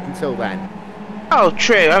perfect until then. Oh,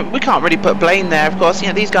 true. We can't really put blame there, of course. You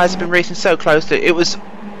know, these guys have been racing so close that it was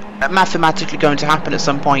mathematically going to happen at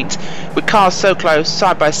some point. With cars so close,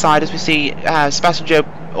 side by side, as we see Sebastian Job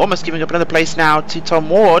almost giving up another place now to Tom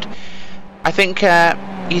Ward. I think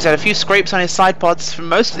he's had a few scrapes on his side pods for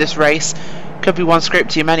most of this race. Could be one scrape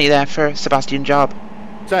too many there for Sebastian Job.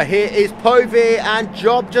 So here is Povey and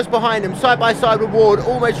Job just behind him, side by side with Ward,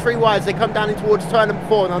 almost 3 wide as they come down in towards turn number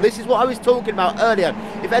 4. Now this is what I was talking about earlier.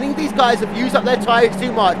 If any of these guys have used up their tyres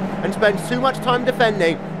too much and spent too much time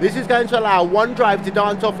defending, this is going to allow one driver to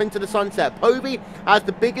dance off into the sunset. Povey has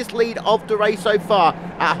the biggest lead of the race so far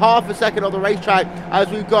at half a second on the racetrack, as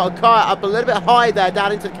we've got a car up a little bit high there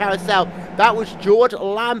down into the carousel. That was George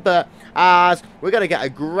Lambert, as we're going to get a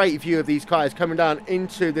great view of these cars coming down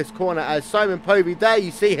into this corner as Simon Povey, there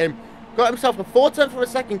you see him, got himself a 4/10 of a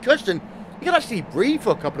second cushion. You can actually breathe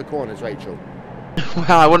for a couple of corners, Rachel.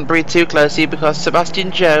 Well, I wouldn't breathe too closely because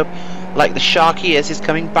Sebastian Job, like the shark he is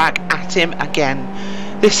coming back at him again.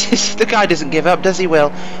 The guy doesn't give up, does he,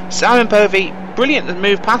 Will? Simon Povey, brilliant to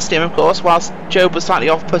move past him, of course, whilst Job was slightly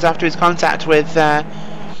off put after his contact with,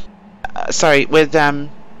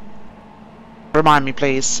 remind me,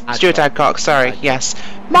 please. Stuart Adcock, sorry, yes.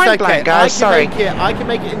 Mind blank, guys, sorry. I can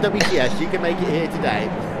make it in WTS, you can make it here today.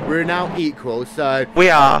 We're now equal, so... We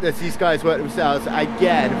are. As these guys work themselves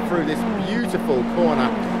again through this beautiful corner.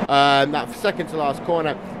 That second to last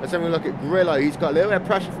corner. Let's have a look at Grillo. He's got a little bit of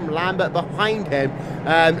pressure from Lambert behind him.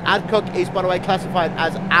 Adcock is, by the way, classified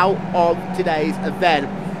as out of today's event.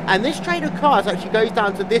 And this train of cars actually goes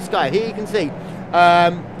down to this guy. Here you can see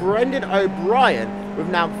Brendan O'Brien with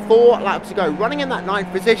now 4 laps to go, running in that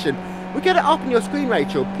 9th position. We get it up on your screen,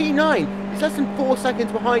 Rachel. P9 is less than 4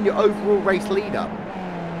 seconds behind your overall race leader.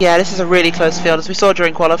 Yeah, this is a really close field. As we saw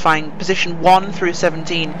during qualifying, position 1 through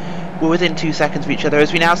 17 were within 2 seconds of each other.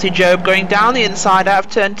 As we now see Job going down the inside out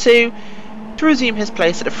of turn 2 to resume his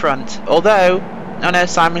place at the front. Although, oh no,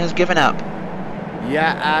 Simon has given up.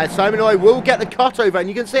 Yeah, Simon Oy will get the cutover, and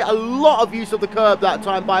you can see a lot of use of the curb that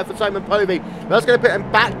time for Simon Povey. That's going to put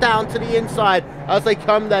him back down to the inside as they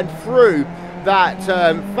come then through that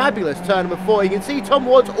fabulous turn number 4. You can see Tom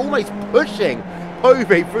Ward's almost pushing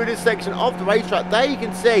Povey through this section of the racetrack. There you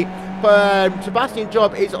can see Sebastian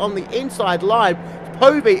Job is on the inside line.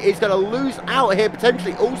 Povey is going to lose out here,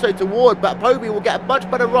 potentially also to Ward, but Povey will get a much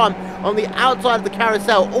better run on the outside of the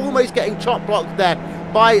carousel, almost getting chop blocked there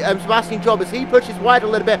by Sebastian Job as he pushes wide a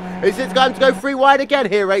little bit. Is it going to go 3 wide again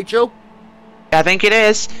here, Rachel? I think it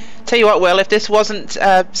is. Tell you what, Will, if this wasn't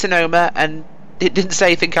Sonoma and it didn't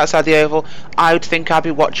say think outside the oval, I would think I'd be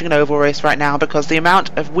watching an oval race right now, because the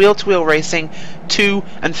amount of wheel-to-wheel racing, 2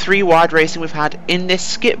 and 3 wide racing we've had in this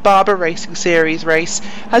Skip Barber Racing Series race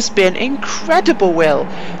has been incredible, Will.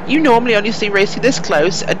 You normally only see racing this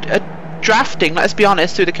close, drafting, let's be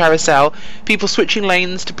honest, through the carousel, people switching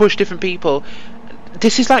lanes to push different people.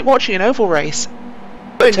 This is like watching an oval race.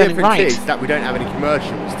 The difference is that we don't have any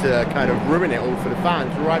commercials to kind of ruin it all for the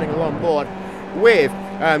fans. We're riding along board with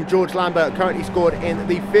George Lambert, currently scored in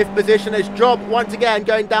the 5th position as Job once again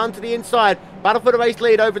going down to the inside. Battle for the race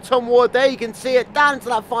lead over Tom Ward. There you can see it down to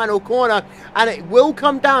that final corner, and it will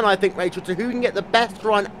come down, I think, Rachel, to who can get the best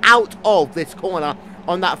run out of this corner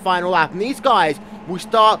on that final lap. And these guys will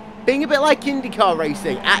start being a bit like IndyCar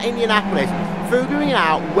racing at Indianapolis, figuring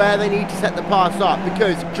out where they need to set the pass up,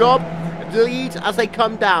 because Job leads as they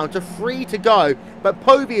come down to 3 to go, but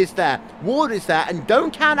Povey is there, Ward is there, and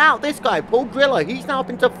don't count out this guy, Paul Grillo. He's now up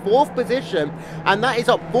into 4th position, and that is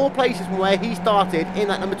up 4 places from where he started in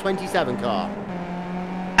that number 27 car.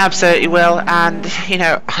 Absolutely, Will, and you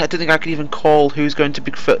know, I don't think I could even call who's going to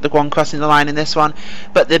be the one crossing the line in this one,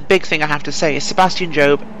 but the big thing I have to say is Sebastian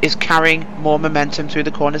Job is carrying more momentum through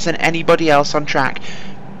the corners than anybody else on track.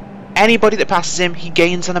 Anybody that passes him, he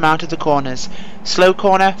gains an amount of the corners. Slow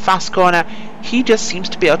corner, fast corner, he just seems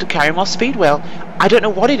to be able to carry more speed, Will. I don't know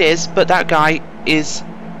what it is, but that guy is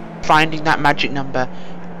finding that magic number.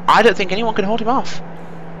 I don't think anyone can hold him off.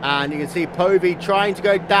 And you can see Povey trying to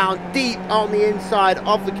go down deep on the inside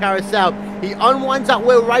of the carousel. He unwinds that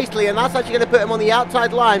wheel racely, and that's actually going to put him on the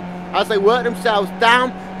outside line as they work themselves down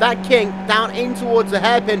that kink, down in towards the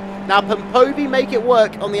hairpin. Now, can Povey make it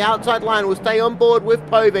work on the outside line? We'll stay on board with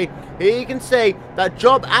Povey. Here you can see that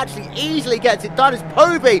Job actually easily gets it done as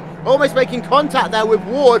Povey almost making contact there with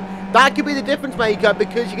Ward. That could be the difference maker,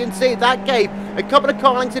 because you can see that gave a couple of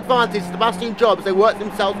car lengths advantage to Sebastian Job as they work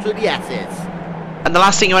themselves through the S's. And the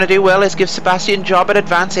last thing you want to do, Will, is give Sebastian Job an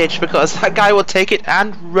advantage, because that guy will take it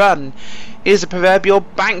and run. He is a proverbial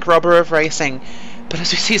bank robber of racing. But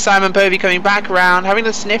as we see Simon Povey coming back around, having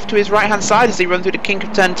the sniff to his right hand side as he runs through the kink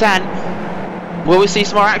of turn 10. Will we see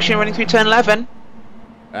some more action running through turn 11?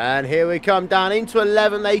 And here we come down into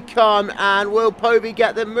 11 they come, and will Povey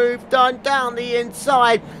get the move done down the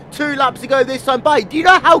inside? 2 laps to go this time by. Do you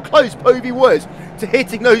know how close Povey was to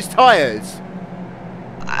hitting those tyres?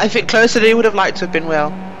 I think closer than he would have liked to have been,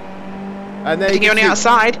 Will. And there on the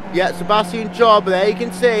outside. Yeah, Sebastian Job, there you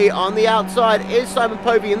can see on the outside is Simon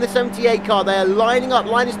Povey in the 78 car. They are lining up,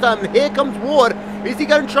 line is done. Here comes Ward. Is he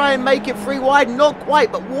going to try and make it 3 wide? Not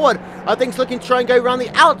quite, but Ward, I think, is looking to try and go around the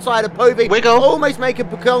outside of Povey. Wiggle. Almost make a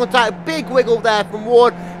contact. Big wiggle there from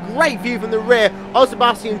Ward. Great view from the rear of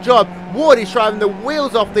Sebastian Job. Ward is driving the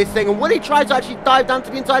wheels off this thing, and will he try to actually dive down to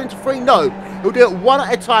the inside into 3? No. He'll do it one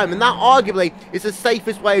at a time, and that arguably is the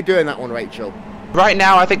safest way of doing that one, Rachel. Right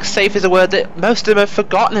now, I think safe is a word that most of them have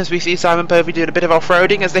forgotten as we see Simon Povey doing a bit of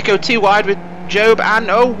off-roading as they go 2 wide with Job and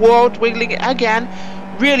Ward wiggling it again,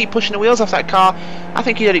 really pushing the wheels off that car. I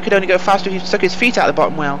think he could only go faster if he stuck his feet out the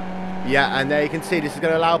bottom wheel. Yeah, and there you can see this is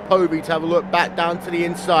going to allow Povey to have a look back down to the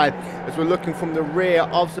inside as we're looking from the rear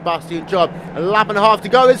of Sebastian Job. A lap and a half to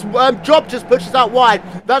go as Job just pushes out wide.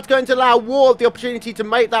 That's going to allow Ward the opportunity to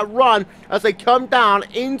make that run as they come down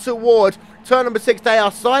into Ward. Turn number 6, they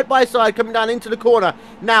are side by side coming down into the corner.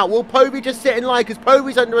 Now, will Povey just sit in line because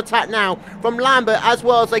Povey's under attack now from Lambert as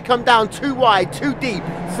well as they come down 2 wide, 2 deep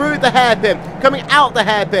through the hairpin. Coming out the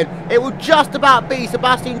hairpin, it will just about be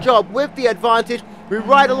Sebastian Job with the advantage. We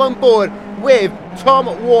ride along board with Tom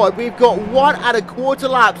Ward. We've got 1 1/4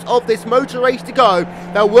 laps of this motor race to go.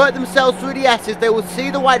 They'll work themselves through the S's. They will see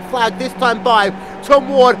the white flag this time by. Tom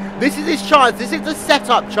Ward, this is his chance. This is the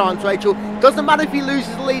setup chance, Rachel. Doesn't matter if he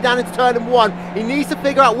loses the lead down into turn 1. He needs to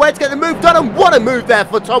figure out where to get the move done, and what a move there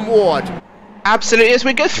for Tom Ward. Absolutely, as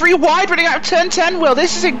we go 3 wide running out of turn 10, Will.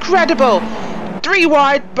 This is incredible. 3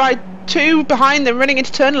 wide by 2 behind them running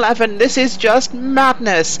into turn 11. This is just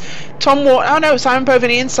madness. Tom Ward, oh no, Simon Povey on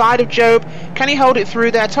the inside of Job. Can he hold it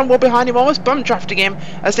through there? Tom Ward behind him, almost bump drafting him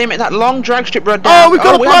as they make that long drag strip run down. Oh, we've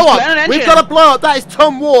got a blow up. We've got a blow up. That is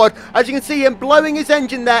Tom Ward. As you can see him blowing his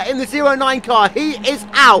engine there in the 09 car. He is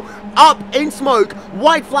out. Up in smoke.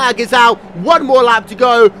 White flag is out. 1 more lap to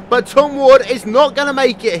go, but Tom Ward is not going to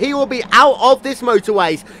make it. He will be out of this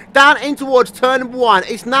motorways. Down in towards turn number 1.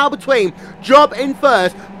 It's now between Job in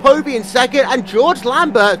first, Povey in second, and George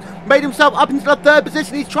Lambert made himself up into the 3rd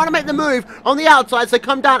position. He's trying to make the move on the outside, so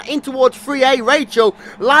come down in towards 3A. Rachel,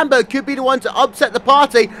 Lambert could be the one to upset the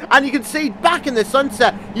party, and you can see back in the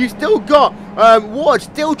sunset, you've still got Ward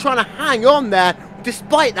still trying to hang on there,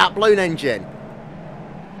 despite that blown engine.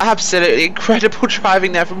 Absolutely incredible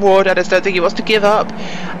driving there from Ward. I just don't think he wants to give up.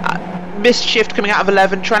 Missed shift coming out of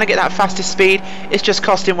 11, trying to get that fastest speed. It's just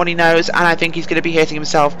cost him what he knows, and I think he's going to be hitting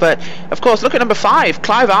himself. But of course, look at number 5,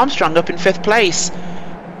 Clive Armstrong up in 5th place.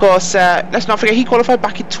 Of course, let's not forget he qualified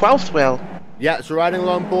back in 12th, Will. Yeah, so riding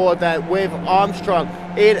along board there with Armstrong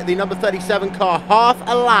in the number 37 car. Half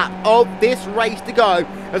a lap of this race to go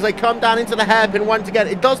as they come down into the hairpin once again.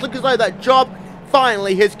 It does look as though that Job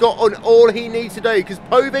finally has got on all he needs to do because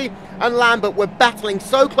Povey and Lambert were battling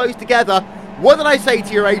so close together. What did I say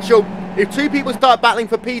to you, Rachel? If 2 people start battling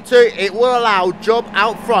for P2, it will allow Job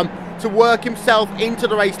out front to work himself into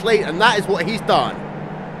the race lead, and that is what he's done.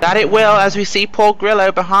 That it will, as we see Paul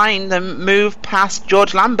Grillo behind them move past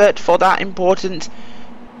George Lambert for that important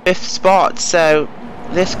 5th spot. So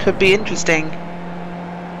this could be interesting.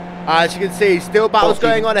 As you can see, still battles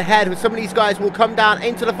going on ahead. Some of these guys will come down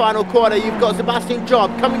into the final corner. You've got Sebastian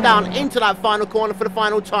Job coming down into that final corner for the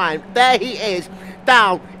final time. There he is,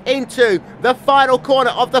 down into the final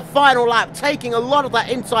corner of the final lap, taking a lot of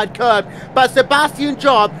that inside curve. But Sebastian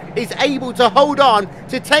Job is able to hold on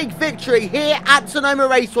to take victory here at Sonoma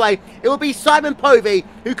Raceway. It will be Simon Povey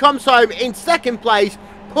who comes home in 2nd place.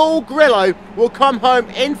 Paul Grillo will come home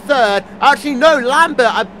in 3rd. Actually, no, Lambert,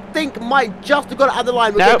 I think might just have got it out of the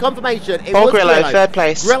line. We'll get confirmation. It Paul was Grillo, 3rd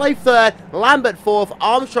place. Grillo 3rd, Lambert 4th,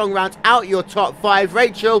 Armstrong rounds out your top 5.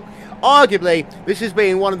 Rachel, arguably, this has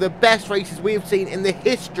been one of the best races we have seen in the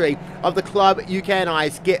history of the Club UK&I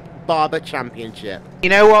Skip Barber Championship. You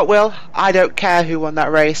know what, Will? I don't care who won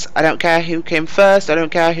that race. I don't care who came first. I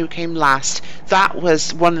don't care who came last. That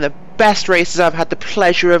was one of the best races I've had the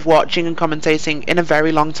pleasure of watching and commentating in a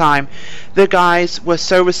very long time. The guys were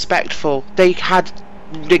so respectful. They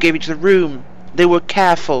gave each other room. They were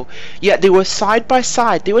careful, yet they were side by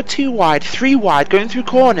side. They were 2 wide, 3 wide, going through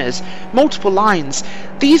corners, multiple lines.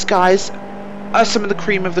 These guys are some of the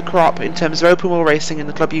cream of the crop in terms of open wheel racing in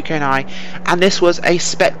the Club UK&I, and this was a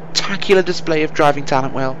spectacular display of driving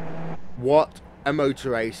talent, Will. What a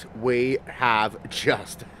motor race we have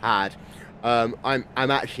just had. I'm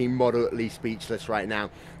actually moderately speechless right now.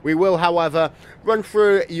 We will, however, run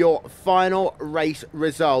through your final race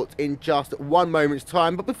result in just 1 moment's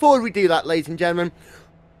time. But before we do that, ladies and gentlemen,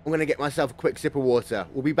 I'm going to get myself a quick sip of water.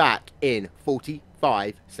 We'll be back in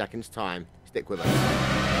 45 seconds' time. Stick with us.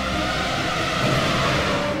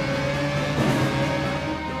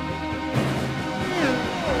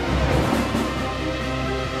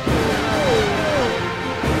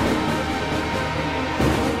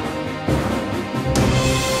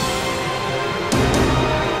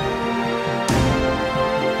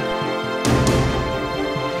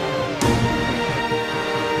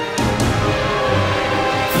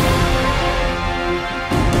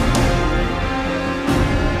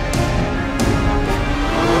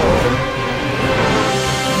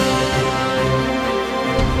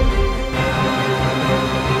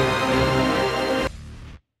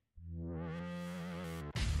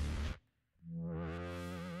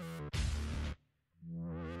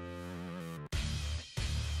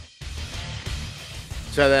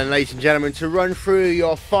 So then, ladies and gentlemen, to run through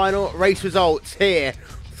your final race results here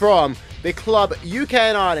from the Club UK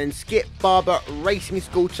and Ireland Skip Barber Racing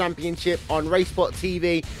School Championship on RaceSpot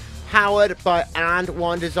TV, powered by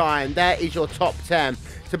And1 Design. There is your top 10.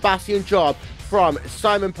 Sebastian Job from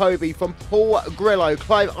Simon Povey, from Paul Grillo,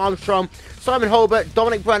 Clive Armstrong, Simon Holbert,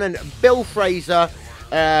 Dominic Brennan, Bill Fraser,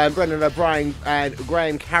 Brendan O'Brien and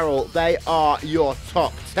Graham Carroll. They are your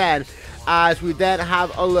top 10. As we then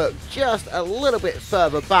have a look just a little bit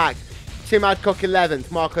further back, Tim Adcock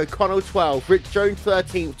 11th, Mark O'Connell 12th, Rich Jones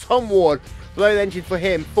 13th, Tom Ward, blown engine for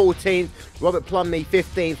him 14th, Robert Plumley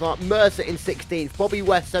 15th, Mark Mercer in 16th, Bobby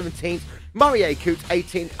West 17th, Murray A. Coots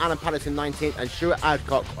 18th, Alan Patterson 19th, and Stuart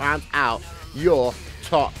Adcock rounds out your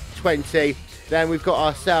top 20. Then we've got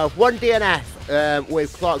ourselves one DNF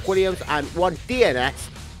with Clark Williams and one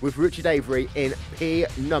DNS with Richard Avery in P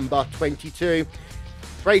number 22.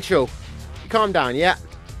 Rachel, calm down, yeah?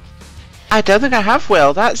 I don't think I have,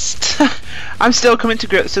 Will. That's I'm still coming to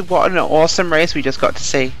grips with what an awesome race we just got to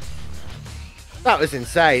see. That was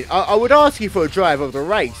insane. I would ask you for a driver of the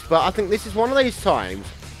race, but I think this is one of those times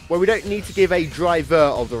where we don't need to give a driver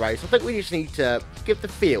of the race. I think we just need to give the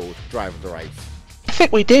field driver of the race. I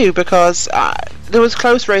think we do, because there was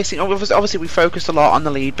close racing. Obviously, we focused a lot on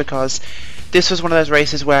the lead because this was one of those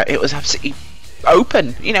races where it was absolutely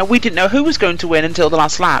open. You know, we didn't know who was going to win until the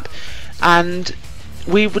last lap, and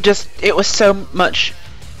we were just, it was so much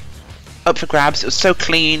up for grabs. It was so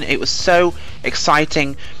clean, it was so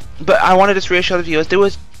exciting. But I want to just reassure the viewers, there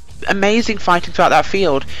was amazing fighting throughout that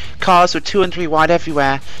field. Cars were 2 and 3 wide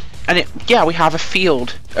everywhere, and yeah, we have a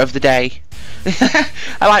field of the day.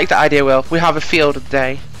 I like that idea, Will. We have a field of the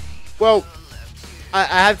day. Well, I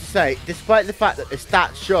have to say, despite the fact that the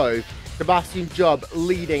stats show Sebastian Job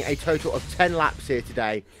leading a total of 10 laps here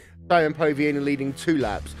today, Simon Povey only leading 2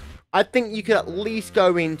 laps, I think you could at least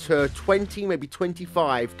go into 20, maybe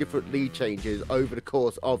 25 different lead changes over the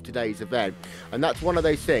course of today's event. And that's one of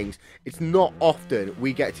those things. It's not often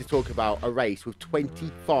we get to talk about a race with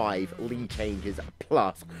 25 lead changes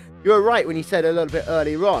plus. You were right when you said a little bit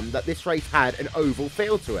earlier on that this race had an oval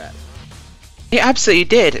feel to it. It absolutely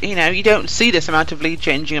did. You know, you don't see this amount of lead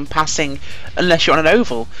changing and passing unless you're on an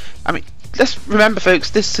oval. I mean, let's remember,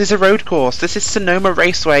 folks, this is a road course. This is Sonoma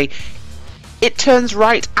Raceway. It turns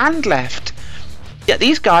right and left. Yet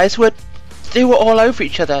these guys they were all over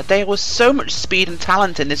each other. There was so much speed and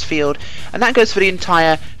talent in this field, and that goes for the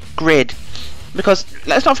entire grid. Because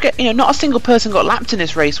let's not forget, you know, not a single person got lapped in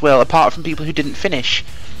this race, Will, apart from people who didn't finish.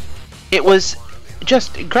 It was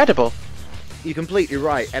just incredible. You're completely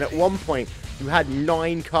right. And at one point, you had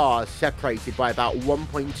 9 cars separated by about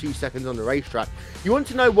 1.2 seconds on the racetrack. You want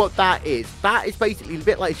to know what that is? That is basically a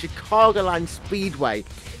bit like Chicagoland Speedway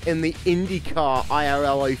in the IndyCar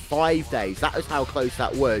IRL 05 days. That is how close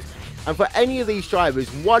that was. And for any of these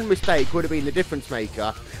drivers, one mistake would have been the difference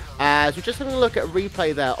maker. As we're just having a look at a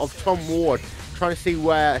replay there of Tom Ward trying to see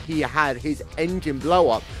where he had his engine blow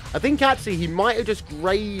up. I think actually he might have just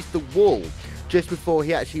grazed the wall just before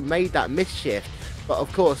he actually made that misshift. But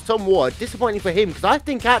of course, Tom Ward, disappointing for him, because I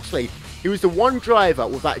think actually he was the one driver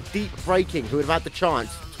with that deep braking who would have had the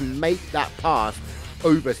chance to make that pass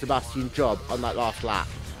over Sebastian Job on that last lap.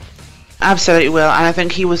 Absolutely, Will, and I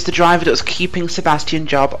think he was the driver that was keeping Sebastian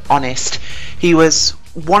Job honest. He was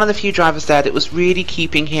one of the few drivers there that was really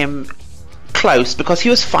keeping him close, because he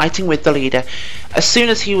was fighting with the leader. As soon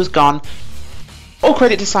as he was gone, all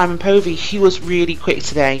credit to Simon Povey, he was really quick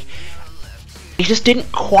today. He just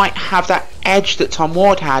didn't quite have that edge that Tom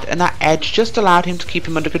Ward had, and that edge just allowed him to keep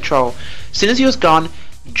him under control. As soon as he was gone,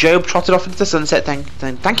 Job trotted off into the sunset saying,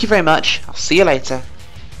 thank you very much, I'll see you later.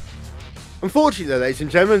 Unfortunately, ladies and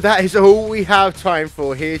gentlemen, that is all we have time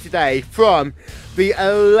for here today from the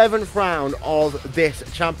 11th round of this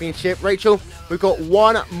championship. Rachel, we've got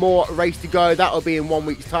one more race to go. That will be in 1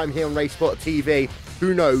 week's time here on RaceSpot TV.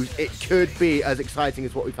 Who knows? It could be as exciting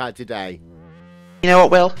as what we've had today. You know what,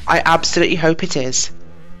 Will? I absolutely hope it is.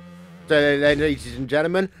 So then, ladies and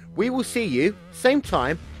gentlemen, we will see you same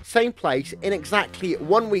time, same place in exactly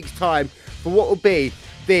 1 week's time for what will be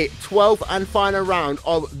the 12th and final round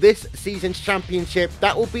of this season's championship.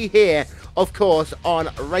 That will be here, of course, on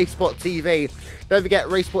RaceSpot TV. Don't forget,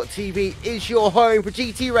 RaceSpot TV is your home for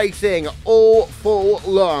GT racing all fall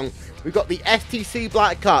long. We've got the STC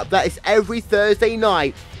Black Cup. That is every Thursday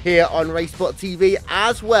night here on RaceSpot TV,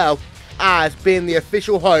 as well as being the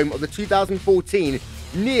official home of the 2014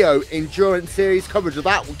 Neo Endurance Series. Coverage of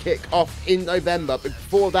that will kick off in November. But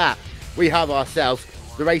before that, we have ourselves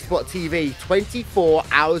the RaceSpot TV 24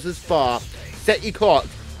 hours of Spa. Set your clock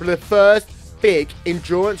for the first big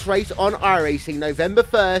endurance race on iRacing, November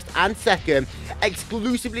 1st and 2nd,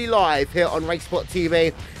 exclusively live here on RaceSpot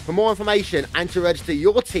TV. For more information and to register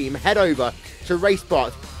your team, head over to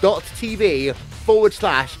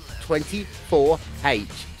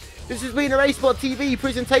racespot.tv/24H. This has been a RaceSpot TV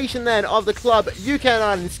presentation then of the Club UK and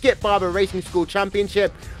Ireland Skip Barber Racing School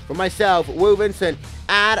Championship. From myself, Will Vincent,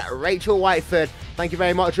 and Rachel Whiteford, thank you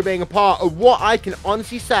very much for being a part of what I can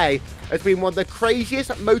honestly say has been one of the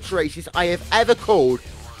craziest motor races I have ever called.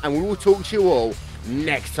 And we will talk to you all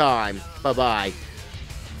next time. Bye-bye.